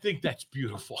 I think that's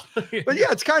beautiful. But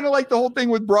yeah, it's kind of like the whole thing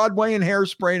with Broadway and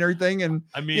Hairspray and everything. And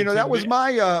I mean, that was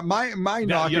my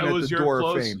knocking at the door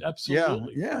of fame.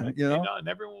 Absolutely. Yeah. And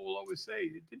everyone will always say,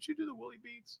 "Didn't you do the Willie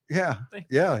Beats?" Yeah.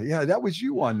 That was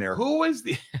you on there. Who was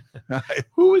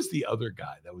the other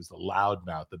guy that was the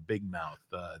loudmouth, the big mouth,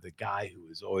 the guy who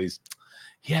was always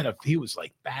he was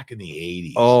like back in the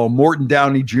 80s. Oh, Morton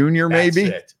Downey Jr.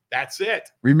 maybe. That's it.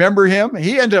 Remember him?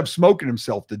 He ended up smoking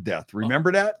himself to death.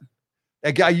 Remember that?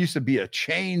 That guy used to be a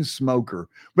chain smoker.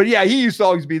 But yeah, he used to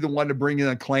always be the one to bring in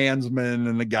a Klansman,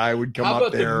 and the guy would come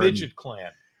up there. How about the midget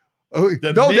clan?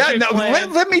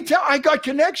 Let me tell. I got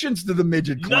connections to the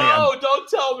midget clan. No, don't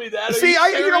tell me that. See,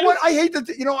 you know what? I hate that.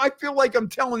 I feel like I'm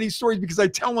telling these stories because I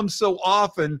tell them so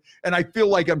often, and I feel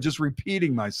like I'm just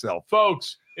repeating myself.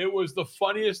 Folks, it was the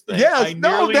funniest thing. Yes,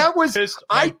 that was.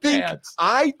 Pants.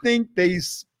 I think they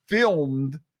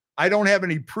filmed. I don't have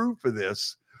any proof of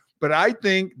this, but I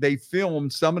think they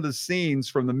filmed some of the scenes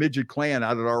from the midget clan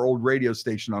out at our old radio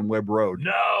station on Webb Road.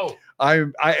 No.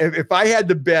 If I had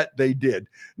to bet, they did.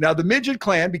 Now, the midget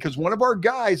clan, because one of our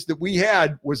guys that we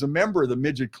had was a member of the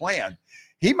midget clan.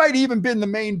 He might even been the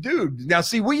main dude. Now,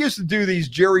 see, we used to do these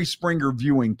Jerry Springer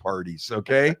viewing parties,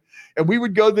 okay? And we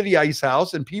would go to the Ice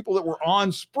House, and people that were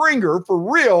on Springer for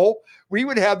real, we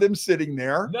would have them sitting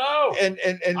there. No, and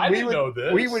I didn't know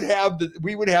this. We would have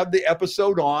the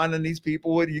episode on, and these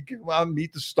people would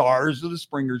meet the stars of the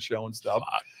Springer show and stuff.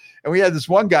 And we had this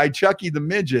one guy, Chucky the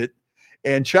midget.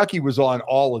 And Chucky was on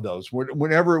all of those.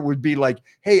 Whenever it would be like,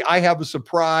 hey, I have a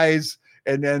surprise.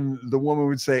 And then the woman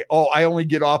would say, oh, I only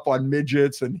get off on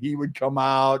midgets. And he would come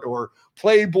out. Or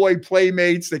Playboy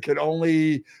Playmates that could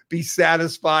only be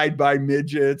satisfied by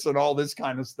midgets and all this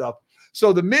kind of stuff.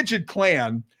 So the midget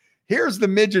clan, here's the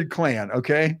midget clan,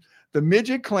 okay? The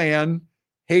midget clan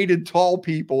hated tall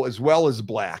people as well as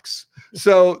blacks.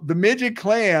 So the midget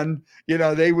clan,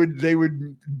 they would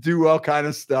do all kind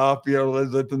of stuff,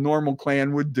 that the normal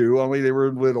clan would do, only they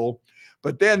were little.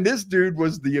 But then this dude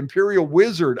was the imperial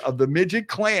wizard of the midget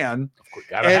clan. Of course,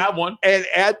 gotta have one. And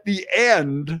at the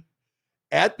end,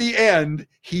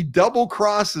 he double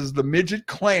crosses the midget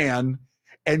clan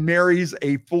and marries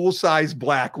a full-size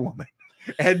black woman.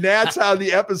 And that's how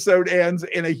the episode ends,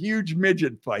 in a huge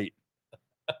midget fight.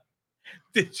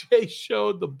 Did they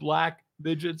show the black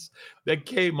midgets that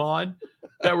came on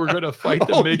that were going to fight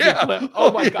the midget clan?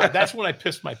 Oh my God. That's when I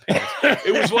pissed my pants.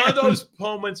 It was one of those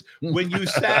moments when you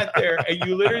sat there and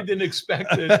you literally didn't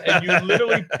expect it, and you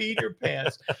literally peed your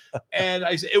pants. And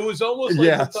it was almost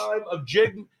like the time of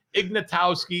Jig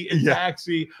Ignatowski in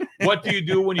Taxi. What do you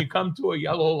do when you come to a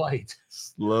yellow light?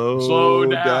 Slow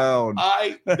down.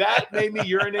 That made me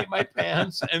urinate my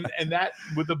pants, and that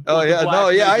with the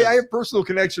I have personal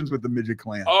connections with the midget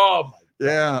clan. Oh my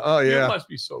God. You must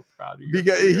be so proud of you.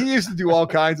 Because he used to do all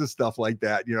kinds of stuff like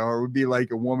that, or it would be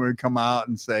like a woman would come out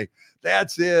and say,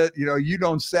 that's it, you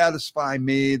don't satisfy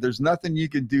me, there's nothing you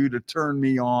can do to turn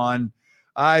me on,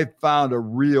 I found a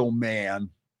real man.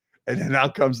 And then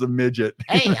out comes the midget.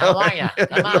 Hey, how are you?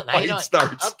 Come on, how you doing?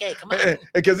 Starts. Okay, come on.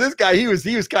 Because this guy, he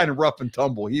was kind of rough and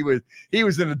tumble. He was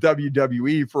in the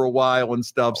WWE for a while and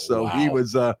stuff. He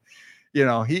was,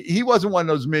 he wasn't one of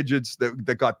those midgets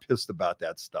that got pissed about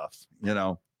that stuff.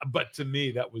 But to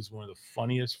me, that was one of the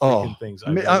funniest freaking things.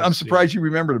 I'm surprised you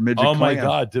remember the midget. Oh clan. My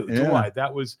God, do I?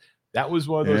 That was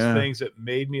one of those things that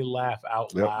made me laugh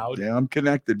out loud. Yeah, I'm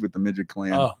connected with the midget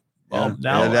clan. Oh. Well,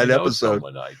 now that I know episode.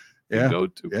 someone I can go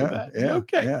to for that.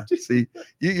 Okay. Yeah. See,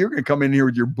 you're gonna come in here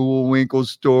with your Bullwinkle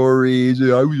stories.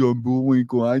 I was on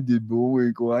Bullwinkle. I did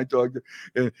Bullwinkle. I talked.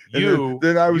 Then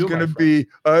I was gonna be.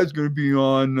 I was gonna be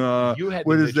on. You had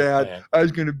What the is midget that? man. I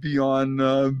was gonna be on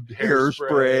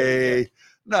Hairspray.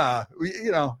 Nah,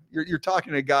 you're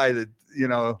talking to a guy that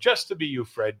Just to be you,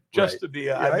 Fred. Just Right. to be.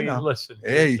 Yeah, I I mean, know. listen.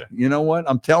 Hey, you know what?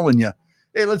 I'm telling you.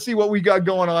 Hey, let's see what we got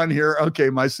going on here. Okay,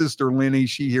 my sister Lenny,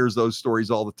 she hears those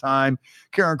stories all the time.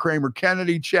 Karen Kramer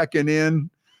Kennedy checking in.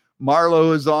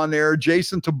 Marlo is on there.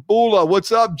 Jason Tabula,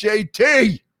 what's up,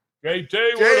 JT? JT,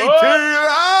 JT what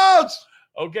up? out.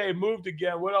 Okay, moved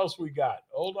again. What else we got?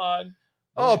 Hold on.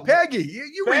 Oh, Peggy.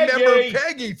 You Peggy. remember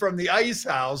Peggy from the Ice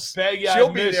House. Peggy, She'll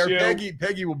I be miss there. you.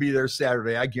 Peggy will be there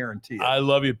Saturday. I guarantee it. I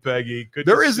love you, Peggy. Good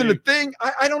There to isn't see a thing.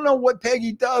 I don't know what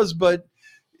Peggy does, but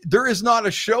there is not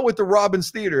a show at the Robbins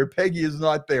Theater. Peggy is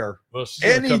not there. Well, she's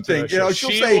gonna come to Anything, that show. she'll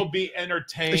she say, will be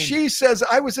entertained. she says,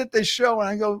 I was at this show, and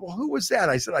I go, well, who was that?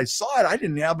 I said, I saw it. I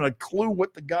didn't have a clue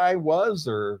what the guy was,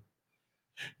 or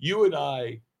You and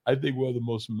I think one of the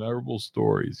most memorable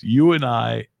stories. You and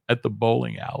I at the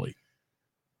bowling alley.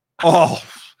 oh,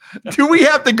 do we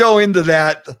have to go into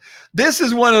that? This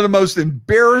is one of the most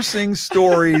embarrassing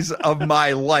stories of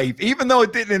my life. Even though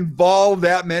it didn't involve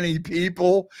that many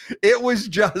people, it was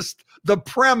just the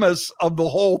premise of the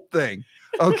whole thing.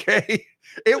 Okay.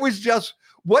 It was just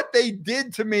what they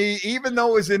did to me, even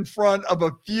though it was in front of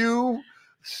a few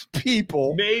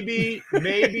people. Maybe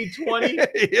 20.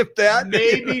 If that,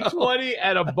 Maybe 20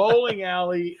 at a bowling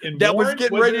alley in that was Warren.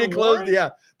 getting Was ready it to in close. Warren? Yeah.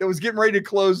 That was getting ready to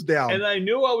close down. And I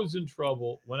knew I was in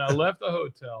trouble when I left the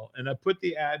hotel and I put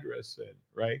the address in,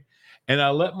 right? And I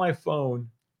let my phone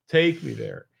take me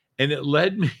there. And it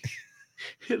led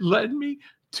me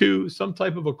to some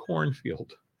type of a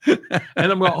cornfield.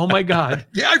 And I'm going, oh my God.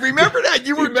 Yeah, I remember that.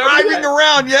 You were remember driving that?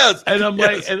 around, yes. And I'm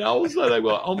Yes. like, and all of a sudden I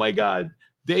go, oh my God,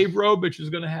 Dave Robich is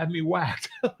going to have me whacked.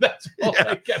 That's all Yeah,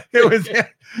 I kept it was thinking.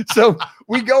 so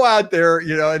we go out there,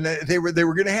 and they were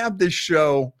going to have this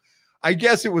show. I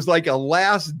guess it was like a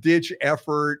last ditch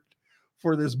effort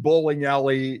for this bowling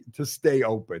alley to stay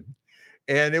open.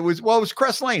 And it was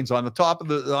Crest Lanes on the top of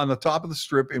the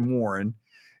strip in Warren.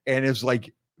 And it was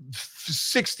like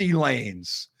 60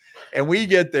 lanes. And we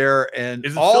get there and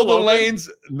Is it all still the open? lanes,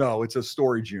 no, it's a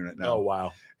storage unit now. Oh,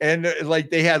 wow. And like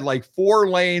they had like 4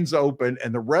 lanes open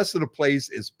and the rest of the place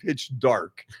is pitch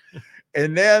dark.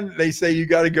 And then they say you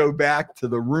got to go back to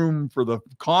the room for the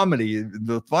comedy,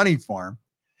 the funny farm.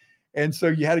 And so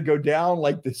you had to go down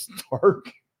like this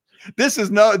dark. This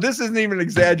isn't even an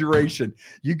exaggeration.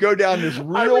 You go down this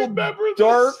real remember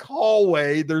dark this.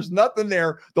 hallway. There's nothing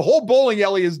there. The whole bowling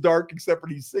alley is dark except for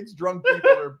these 6 drunk people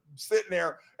that are sitting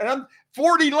there. And I'm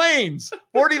 40 lanes,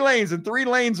 and 3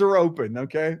 lanes are open.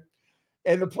 Okay.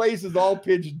 And the place is all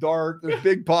pitch dark. There's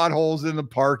big potholes in the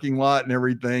parking lot and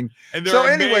everything. And there So are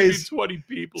anyways- maybe 20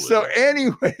 people. in So there.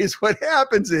 anyways, what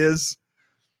happens is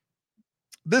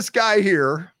this guy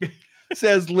here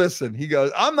says, listen, he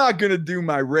goes, I'm not going to do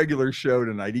my regular show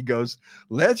tonight. He goes,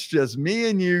 let's just me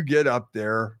and you get up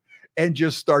there and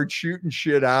just start shooting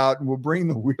shit out, and we'll bring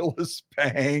the wheel of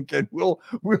spank, and we'll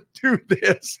do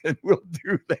this and we'll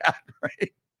do that,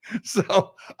 right?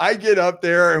 So I get up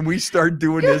there and we start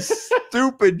doing this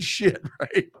stupid shit,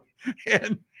 right?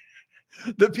 And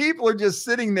the people are just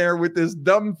sitting there with this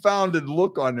dumbfounded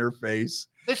look on their face.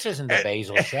 This isn't the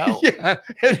Basile show. Yeah,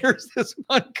 and there's this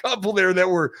one couple there that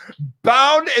were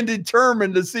bound and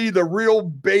determined to see the real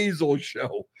Basile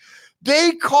show.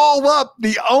 They call up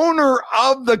the owner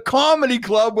of the comedy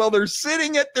club while they're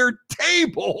sitting at their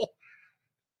table.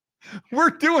 We're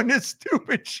doing this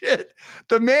stupid shit.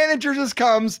 The manager just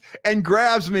comes and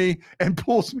grabs me and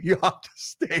pulls me off the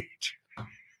stage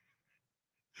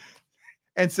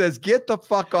and says, get the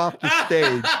fuck off the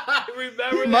stage. I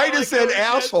remember He that might have like said it was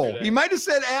asshole. yesterday. He might have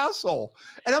said asshole.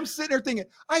 And I'm sitting there thinking,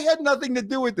 I had nothing to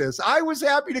do with this. I was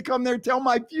happy to come there, tell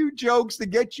my few jokes to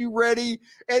get you ready.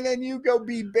 And then you go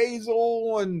be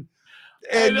Basile and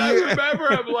And I you- remember,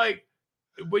 I'm like,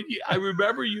 I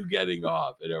remember you getting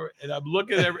off, and I'm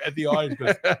looking at the audience.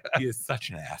 Goes, he is such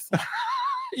an asshole.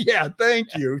 yeah,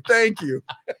 thank you. Thank you.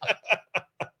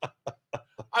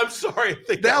 I'm sorry. I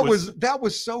think That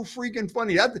was so freaking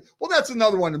funny. That's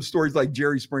another one of them stories like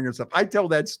Jerry Springer and stuff. I tell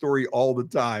that story all the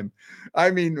time.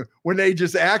 I mean, when they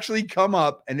just actually come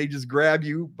up and they just grab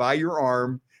you by your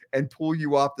arm and pull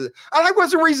you off and I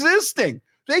wasn't resisting.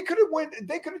 They could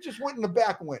have just went in the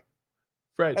back and went,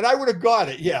 Fred. and I would have got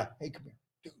it. Yeah. Hey, come here,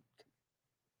 dude.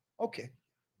 Okay.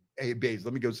 Hey, Baze,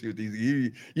 let me go see what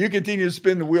these. You continue to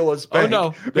spin the wheel of Oh spank.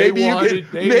 no, they Maybe you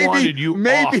wanted get- you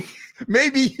maybe off.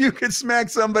 Maybe you could smack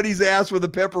somebody's ass with a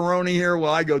pepperoni here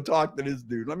while I go talk to this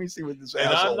dude. Let me see what this And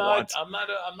asshole wants. I'm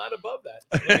not above that.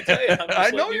 Let me tell you, I'm just I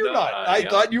know letting you're you know, not. I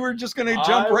thought you were just going to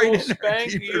jump I right will in there and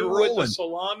spank keep it you with the rolling.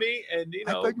 salami, and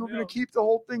I thought you were going to keep the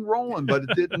whole thing rolling, but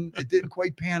it didn't. It didn't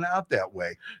quite pan out that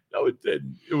way. No, it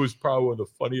didn't. It was probably one of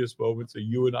the funniest moments that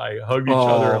you and I hugged each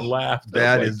other and laughed.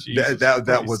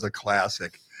 That was a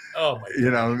classic. Oh my God.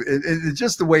 You know, it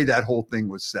just the way that whole thing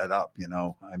was set up. You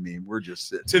know, I mean, we're just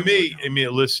sitting. To me,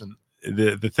 listen.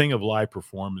 The thing of live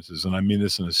performances, and I mean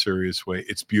this in a serious way,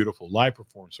 it's beautiful. Live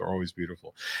performances are always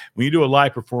beautiful. When you do a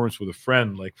live performance with a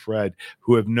friend like Fred,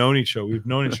 who have known each other, we've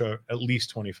known each other at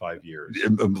least 25 years,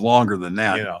 longer than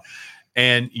that. You know,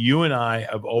 and you and I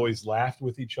have always laughed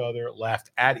with each other,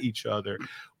 laughed at each other.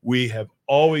 We have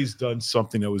always done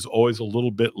something that was always a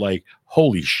little bit like,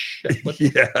 holy shit.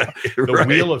 The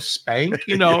Wheel of Spank,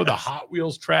 you know, the Hot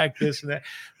Wheels track, this and that.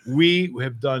 We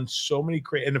have done so many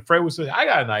crazy. And Fred was saying, I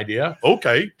got an idea.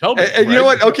 Okay, tell me. And you know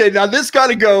what? Okay, now this got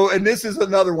to go. And this is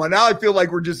another one. Now I feel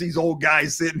like we're just these old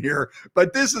guys sitting here.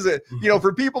 But this is it. You know,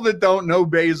 for people that don't know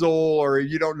Basile, or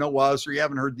you don't know us, or you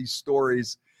haven't heard these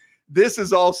stories, this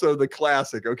is also the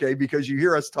classic, okay? Because you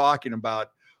hear us talking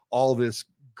about all this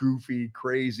goofy,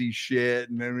 crazy shit.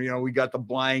 And then, you know, we got the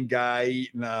blind guy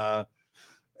eating a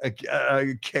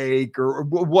cake or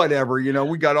whatever, you know,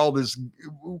 we got all this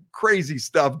crazy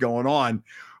stuff going on.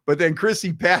 But then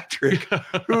Chrissy Patrick,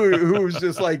 who was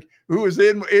just like, who was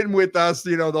in with us,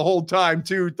 you know, the whole time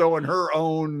too, throwing her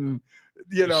own,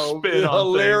 you know,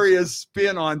 hilarious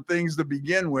spin on things to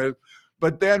begin with.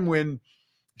 But then when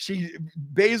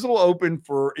Basile opened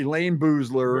for Elaine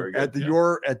Boozler at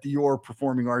the Your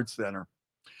Performing Arts Center.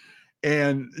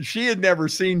 And she had never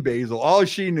seen Basile. All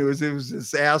she knew is it was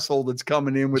this asshole that's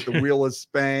coming in with the Wheel of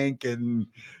Spank. And,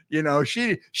 you know,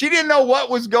 she didn't know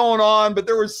what was going on, but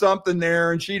there was something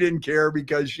there and she didn't care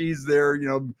because she's there, you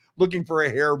know, looking for a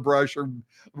hairbrush or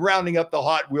rounding up the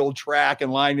Hot Wheel track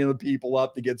and lining the people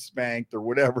up to get spanked or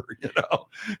whatever, you know.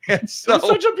 And so it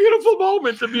was such a beautiful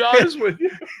moment, to be honest with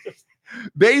you.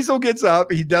 Basile gets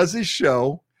up, he does his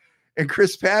show, and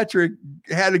Chris Patrick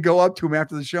had to go up to him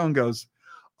after the show and goes,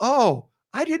 "Oh,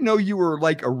 I didn't know you were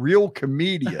like a real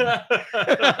comedian." I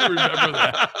remember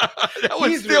that. That was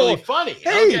He's really funny.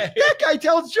 Hey, that guy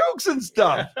tells jokes and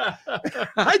stuff.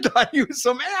 I thought he was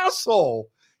some asshole.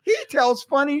 He tells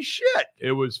funny shit.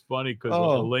 It was funny because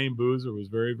Elaine Boozer was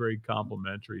very, very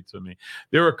complimentary to me.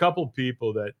 There were a couple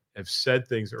people that have said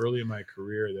things early in my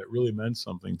career that really meant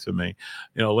something to me.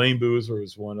 You know, Elaine Boozer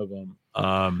was one of them.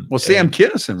 Well, Sam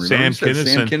Kinison. Sam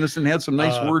Kinison had some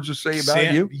nice words to say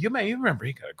about you. You may remember.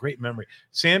 He got a great memory.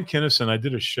 Sam Kinison. I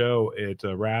did a show at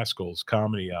Rascals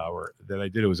Comedy Hour that I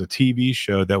did. It was a TV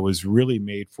show that was really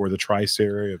made for the tri-state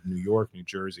area of New York, New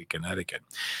Jersey, Connecticut.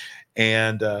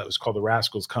 And it was called the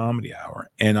Rascals Comedy Hour.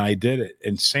 And I did it.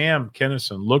 And Sam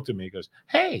Kinison looked at me and goes,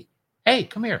 hey,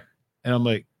 come here. And I'm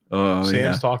like,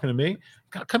 Sam's talking to me.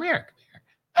 Come here.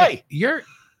 Hey, you're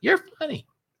funny.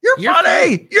 You're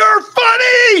funny. You're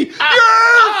funny.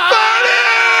 You're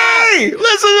funny.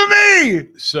 Listen to me.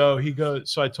 So he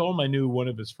goes, so I told him I knew one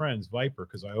of his friends, Viper,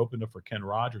 because I opened up for Ken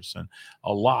Rogerson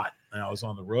a lot. And I was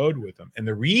on the road with him. And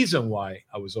the reason why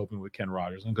I was open with Ken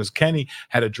Rogerson, because Kenny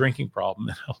had a drinking problem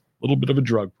and a little bit of a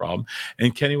drug problem.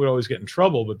 And Kenny would always get in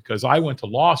trouble. But because I went to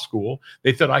law school,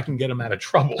 they thought I can get him out of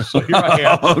trouble. So here I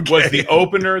am, was the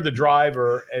opener, the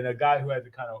driver, and a guy who had to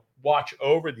kind of watch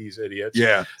over these idiots.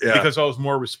 Yeah. Because I was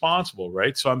more responsible,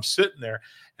 right? So I'm sitting there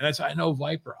and I said, I know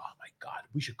Viper. Oh my God,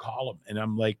 we should call him. And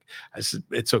I'm like, I said,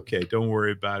 it's okay. Don't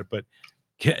worry about it. But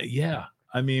yeah,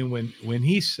 I mean, when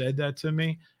he said that to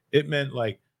me, it meant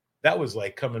like, that was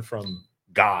like coming from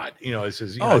God, you know. It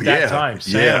says, you know, at that time,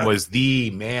 Sam was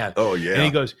the man. Oh yeah. And he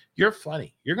goes, "You're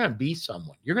funny. You're gonna be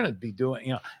someone. You're gonna be doing,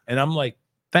 you know." And I'm like,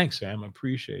 "Thanks, Sam. I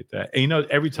appreciate that." And you know,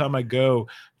 every time I go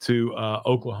to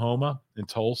Oklahoma and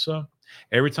Tulsa,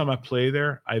 every time I play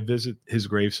there, I visit his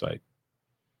gravesite.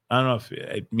 I don't know if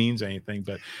it means anything,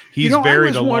 but he's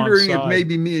buried alongside. I was wondering if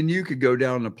maybe me and you could go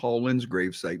down to Paul Lynn's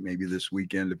gravesite maybe this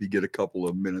weekend if you get a couple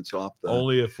of minutes off.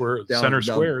 Only if we're center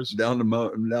squares. Down to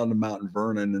Mount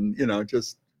Vernon, and you know,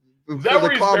 just. Is that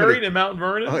where he's buried in Mount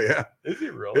Vernon? Oh yeah. Is he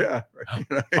really? Yeah.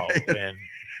 Oh man.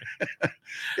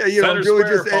 Yeah, you know, do it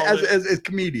just as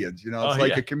comedians, you know, it's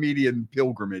like a comedian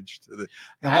pilgrimage to the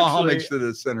homage to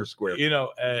the center square. You know,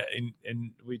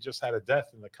 and we just had a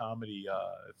death in the comedy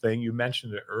thing. You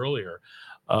mentioned it earlier.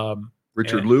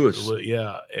 Richard Lewis.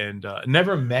 Yeah, and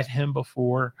never met him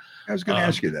before. I was going to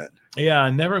ask you that. Yeah, I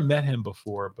never met him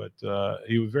before, but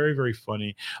he was very, very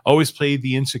funny. Always played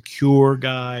the insecure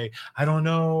guy. I don't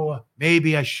know.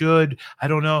 Maybe I should. I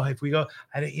don't know if we go.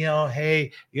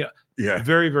 Hey, Yeah.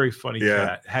 Very, very funny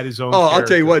cat. Had his own. Oh, I'll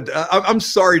tell you character. what. I'm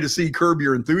sorry to see Curb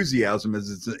Your Enthusiasm as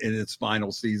it's in its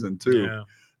final season too. Yeah.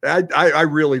 I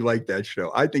really like that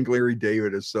show. I think Larry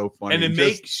David is so funny. And it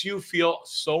makes you feel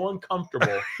so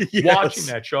uncomfortable Yes. watching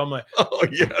that show. I'm like, oh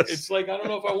yes, it's like I don't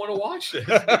know if I want to watch this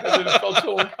because it felt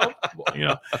so uncomfortable.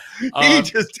 He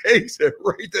just takes it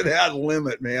right to that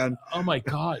limit, man. Oh my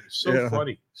God, so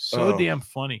funny, so damn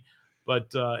funny.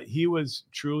 But he was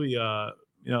truly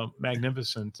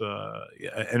magnificent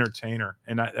entertainer,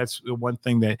 and that's the one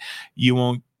thing that you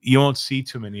won't see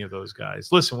too many of those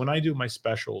guys. Listen, when I do my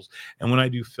specials and when I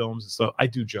do films and stuff, I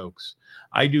do jokes.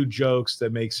 I do jokes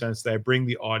that make sense, that I bring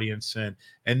the audience in.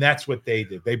 And that's what they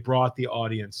did. They brought the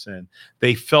audience in.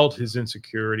 They felt his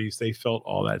insecurities. They felt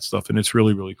all that stuff. And it's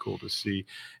really, really cool to see.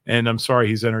 And I'm sorry,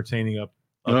 he's entertaining up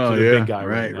to the big guy.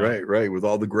 Right. With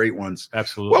all the great ones.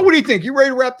 Absolutely. Well, what do you think? You ready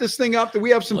to wrap this thing up? Do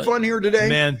we have some fun here today?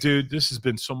 Man, dude, this has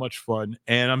been so much fun.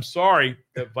 And I'm sorry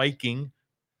that Viking.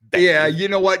 Yeah, you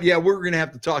know what? Yeah, we're gonna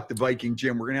have to talk to Viking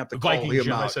Jim. We're gonna have to call Viking him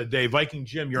Jim. out. I said, Dave, Viking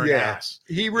Jim, you're an ass.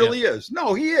 He really is.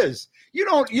 No, he is. You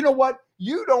know what?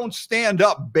 You don't stand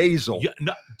up, Basile. Yeah,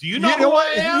 no, do you know who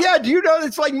I am? Yeah, do you know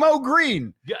it's like Mo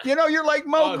Green? Yeah. You're like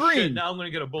Mo Green. Shit, now I'm gonna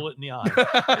get a bullet in the eye.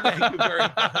 Thank you very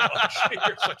much.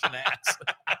 You're such an ass.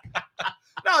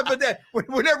 No, but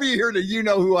whenever you hear that, you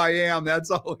know who I am. That's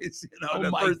always,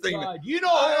 the first thing. You know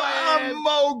who I am. I'm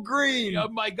Mo Green. Oh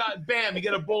my God! Bam! You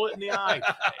get a bullet in the eye.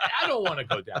 I don't want to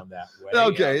go down that way.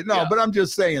 Okay, but I'm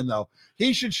just saying though,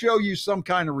 he should show you some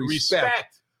kind of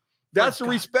respect. That's the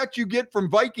respect you get from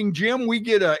Viking Jim. We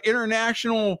get a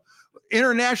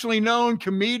internationally known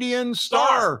comedian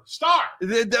star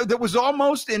that was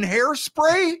almost in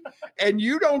Hairspray, and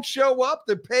you don't show up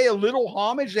to pay a little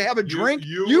homage, to have a drink.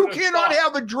 You cannot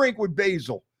have a drink with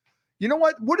Basile. You know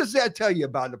what? What does that tell you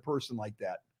about a person like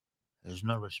that? There's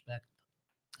no respect.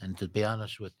 And to be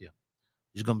honest with you,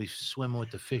 he's going to be swimming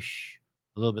with the fish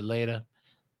a little bit later.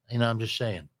 I'm just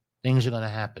saying, things are going to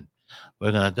happen.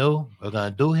 We're going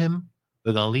to do him.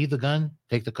 We're going to leave the gun,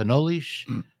 take the cannolis,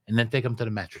 and then take them to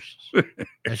the mattresses.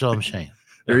 That's all I'm saying.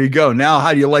 There you go. Now,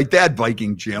 how do you like that,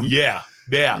 Viking Jim? Yeah.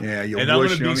 And I'm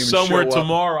going to be somewhere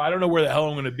tomorrow. I don't know where the hell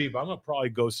I'm going to be, but I'm going to probably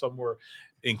go somewhere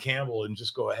in Campbell and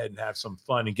just go ahead and have some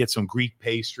fun and get some Greek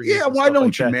pastry. Yeah, why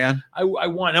don't you, man? I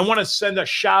want to send a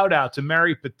shout out to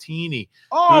Mary Patini.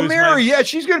 Oh, Mary,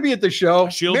 she's going to be at the show.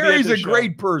 Mary's a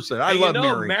great person. I love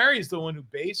Mary. Mary's the one who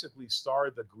basically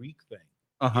started the Greek thing.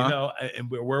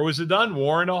 And where was it done?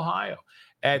 Warren, Ohio,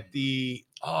 at the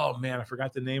I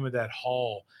forgot the name of that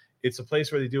hall. It's a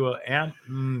place where they do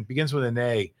begins with an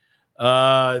A.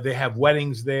 They have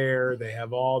weddings there. They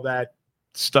have all that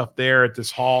stuff there at this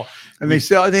hall, and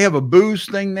they have a booze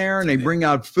thing there, and they bring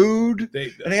out food,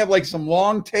 and they have like some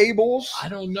long tables. I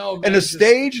don't know, man. And a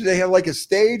stage. They have like a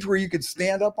stage where you could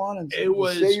stand up on and say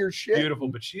your shit. Beautiful.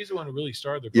 But she's the one who really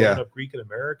started the growing up Greek in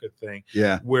America thing.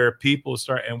 Yeah, where people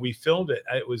start, and we filmed it.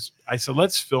 I said,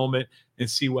 let's film it and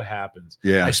see what happens.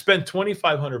 Yeah, I spent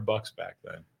 $2,500 back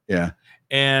then. Yeah,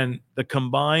 and the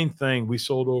combined thing, we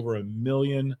sold over 1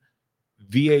 million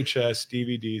VHS,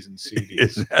 DVDs, and CDs.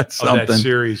 Is that something? Of that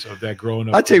series of that growing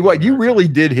up. I'll tell you what, you really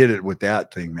did hit it with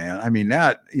that thing, man. I mean,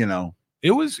 that,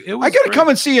 it was. I got to come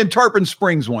and see you in Tarpon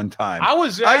Springs one time. I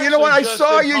was. You know what? I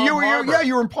saw you. You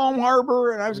were in Palm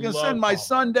Harbor, and I was going to send my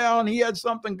son down. He had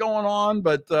something going on,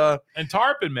 but and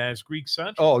Tarpon, man, it's Greek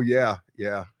Central. Oh yeah.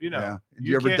 Did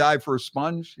you ever dive for a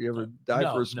sponge? You ever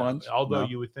dive for a sponge? No, although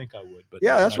you would think I would, but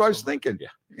that's what I was thinking.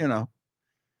 Yeah.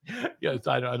 Yes,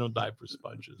 I don't dive for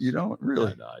sponges. You don't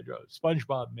really? No, I don't.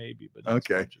 SpongeBob maybe, but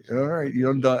okay. Sponges. All right. You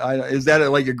don't die. Is that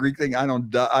like a Greek thing? I don't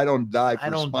dive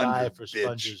for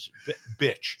sponges.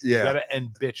 Bitch. Yeah. You gotta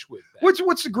end bitch with that.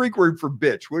 What's the Greek word for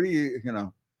bitch? What do you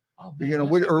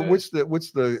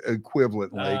what's the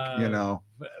equivalent like?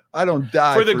 I don't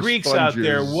die for the Greeks sponges. out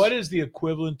there. What is the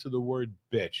equivalent to the word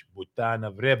bitch?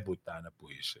 Butana vre butana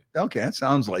puise. Okay, that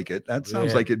sounds like it. That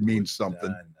sounds like it means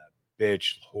something.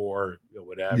 Bitch, whore,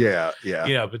 whatever. Yeah.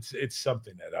 But it's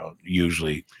something that I don't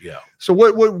usually. So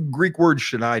what Greek words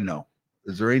should I know?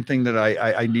 Is there anything that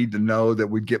I need to know that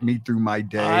would get me through my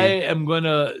day? I am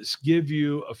gonna give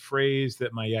you a phrase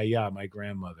that my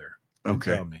grandmother.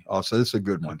 Tell me. Oh, so this is a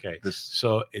good one. Okay.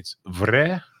 So it's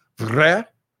vre,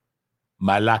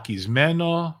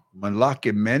 malakismeno.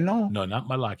 Malakimeno? No, not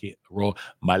malaki.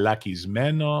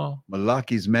 Malakismeno.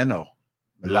 Malakismeno.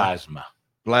 Plasma.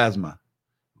 Plasma.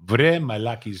 Vre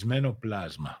malakismeno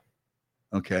plasma.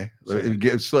 Okay. So-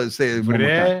 Let's say it one more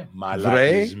time.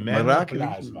 Vre,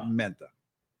 Menta.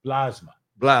 Plasma.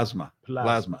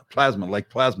 Plasma, like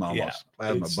plasma almost. Yeah,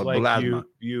 Plasma, it's but like plasma.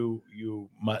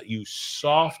 you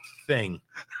soft thing.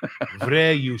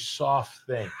 Vre, you soft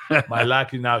thing.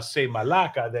 Malaki, now say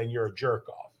malaka, then you're a jerk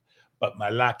off. But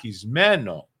malaki's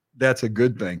meno, That's a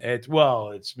good thing. it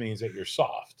means that you're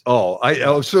soft. So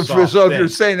Soft if you're thing.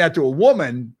 saying that to a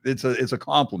woman, it's a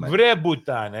compliment. Vre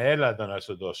butana, ela dona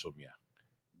sodosomia.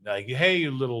 Like, hey, you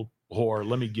little whore,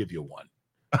 let me give you one.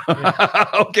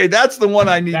 Okay, that's the one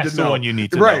I need That's to the know. one you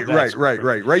need to Right, know.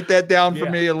 right. Write that down for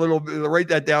Yeah. me a little bit. Write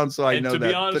that down so I And know to that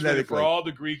be honest with you, phonetically. for all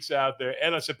the Greeks out there,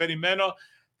 έλα σε περιμένω,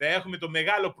 θα έχουμε το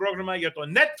μεγάλο πρόγραμμα για το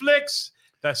Netflix.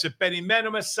 Θα σε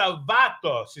περιμένουμε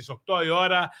Σαββάτο στις 8 η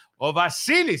ώρα. Ο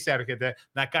Βασίλης έρχεται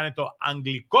να κάνει το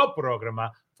αγγλικό πρόγραμμα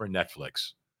for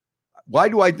Netflix. Why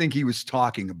do I think he was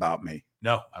talking about me?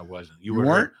 No, I wasn't. You You were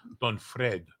weren't? Don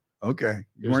Fred. Okay, you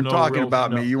There's weren't no talking real-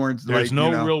 about no. me. You weren't There's like, no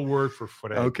you know. real word for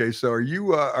Fred. Okay, so are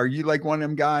you like one of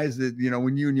them guys that, you know,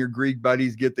 when you and your Greek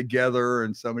buddies get together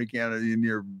and somebody can't, and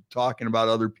you're talking about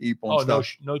other people and Oh,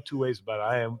 stuff? no two ways about it.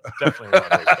 I am definitely one of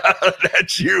those guys.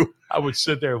 That's you. I would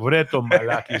sit there, Vreto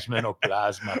Malakis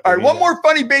Menoplasma. All right, one more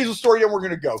funny Basile story, then we're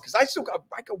gonna go because I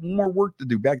got more work to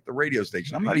do back at the radio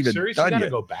station. I'm not even serious. done You gotta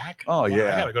yet. go back. Oh, Wow,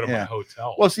 yeah, I gotta go to my yeah.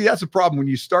 hotel. Well, see, that's the problem when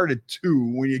you start at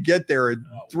 2. When you get there at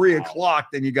Oh, 3:00,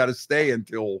 then you got to stay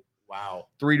until Wow,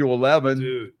 3 to 11,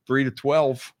 dude, 3 to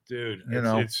 12. dude. You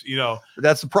It's know. But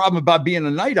that's the problem about being a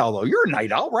night owl, though. You're a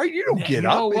night owl, right? You don't Yeah, get you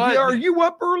know up. what? Are you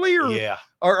up early or yeah,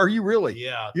 are you really?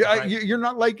 yeah. Yeah, right. you're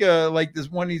not like this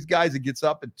one of these guys that gets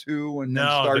up at 2 and then No,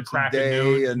 the starts the crack of day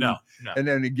noon. and No. and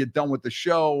then you get done with the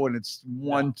show and it's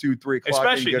 1, 2, 3 o'clock.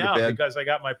 Especially and you go now to bed. because I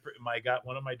got got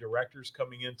one of my directors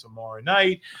coming in tomorrow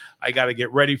night. I got to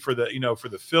get ready for the for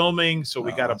the filming, so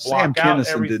we got to block Sam out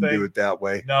Kinison everything. didn't do it that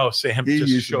way. No, Sam He just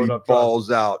used to showed be up drunk.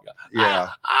 balls out. Yeah,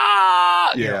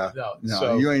 Yeah. no,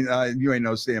 So, you ain't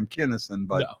no Sam Kinison,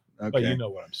 but no, okay. but you know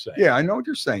what I'm saying. Yeah, I know what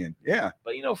you're saying. Yeah,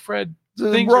 But Fred,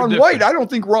 things are Ron different. White. I don't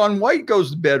think Ron White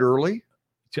goes to bed early.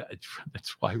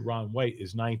 That's why Ron White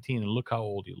is 19 and look how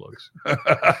old he looks.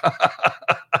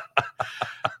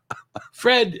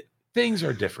 Fred, things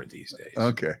are different these days.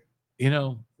 Okay.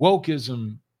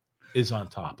 Wokeism is on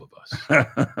top of us.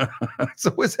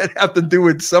 So what's that have to do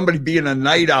with somebody being a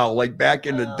night owl like back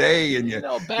in the day? And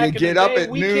back in get the up day, at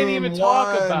we noon, can't even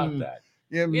talk 1, about that.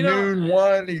 noon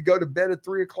 1, you go to bed at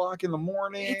 3 o'clock in the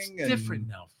morning. It's different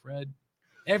now, Fred.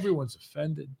 Everyone's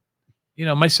offended.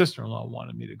 My sister-in-law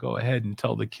wanted me to go ahead and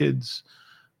tell the kids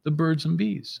the birds and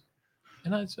bees.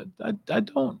 And I said, I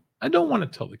don't want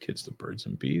to tell the kids the birds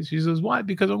and bees. She says, why?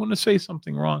 Because I want to say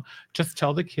something wrong. Just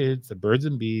tell the kids the birds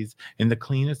and bees in the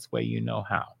cleanest way you know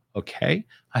how. Okay?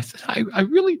 I said, I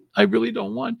really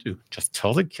don't want to. Just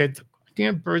tell the kids the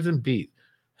damn birds and bees.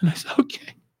 And I said,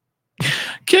 okay.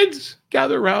 Kids,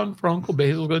 gather around for Uncle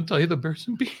Basil's going to tell you the birds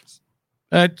and bees.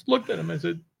 And I looked at him. I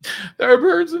said, there are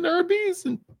birds and there are bees.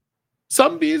 And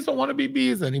some bees don't want to be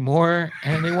bees anymore.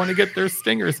 And they want to get their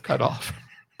stingers cut off.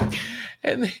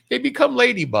 And they become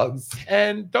ladybugs.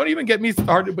 And don't even get me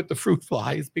started with the fruit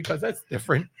flies because that's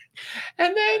different.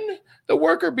 And then the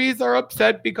worker bees are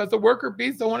upset because the worker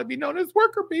bees don't want to be known as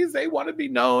worker bees. They want to be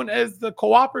known as the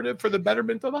cooperative for the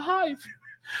betterment of the hive.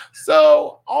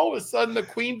 So all of a sudden the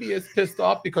queen bee is pissed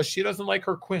off because she doesn't like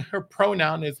her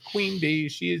pronoun is queen bee.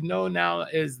 She is known now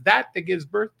as that gives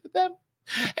birth to them.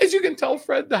 As you can tell,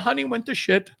 Fred, the honey went to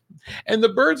shit. And the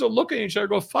birds are looking at each other,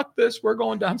 go, fuck this. We're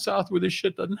going down south where this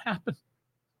shit doesn't happen.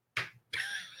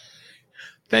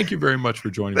 Thank you very much for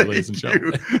joining me, ladies and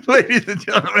gentlemen. Ladies and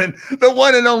gentlemen, the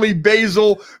one and only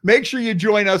Basile. Make sure you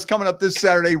join us coming up this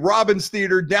Saturday, Robbins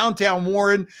Theater, downtown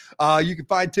Warren. You can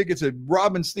find tickets at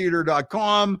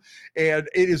robbinstheater.com, and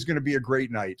it is going to be a great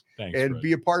night. Thanks, and Fred.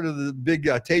 be a part of the big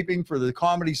taping for the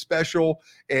comedy special,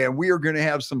 and we are going to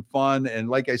have some fun. And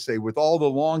like I say, with all the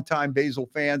longtime Basile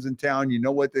fans in town, you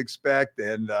know what to expect,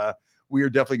 and we are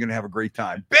definitely going to have a great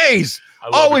time. Baze,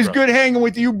 always good hanging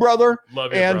with you, brother.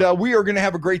 Love you, and brother. we are going to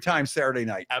have a great time Saturday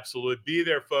night. Absolutely. Be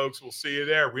there, folks. We'll see you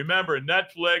there. Remember,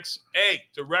 Netflix,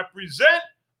 to represent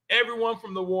everyone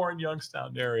from the Warren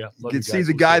Youngstown area. You can see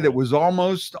the guy that was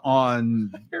almost on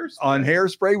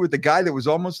Hairspray with the guy that was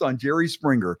almost on Jerry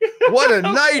Springer. What a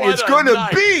night it's going to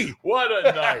be. What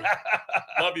a night.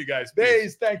 Love you guys.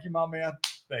 Baze, thank you, my man.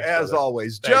 Thanks, as brother.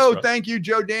 always. Thanks, Joe, brother. thank you,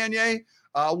 Joe Danier.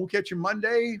 We'll catch you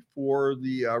Monday for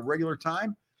the regular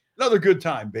time. Another good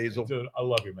time, Basile. Dude, I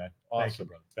love you, man. Awesome, Thank you.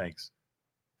 brother. Thanks.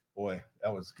 Boy,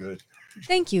 that was good.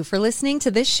 Thank you for listening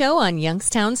to this show on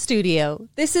Youngstown Studio.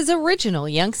 This is original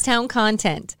Youngstown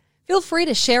content. Feel free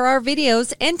to share our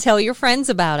videos and tell your friends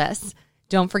about us.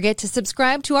 Don't forget to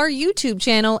subscribe to our YouTube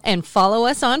channel and follow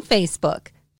us on Facebook.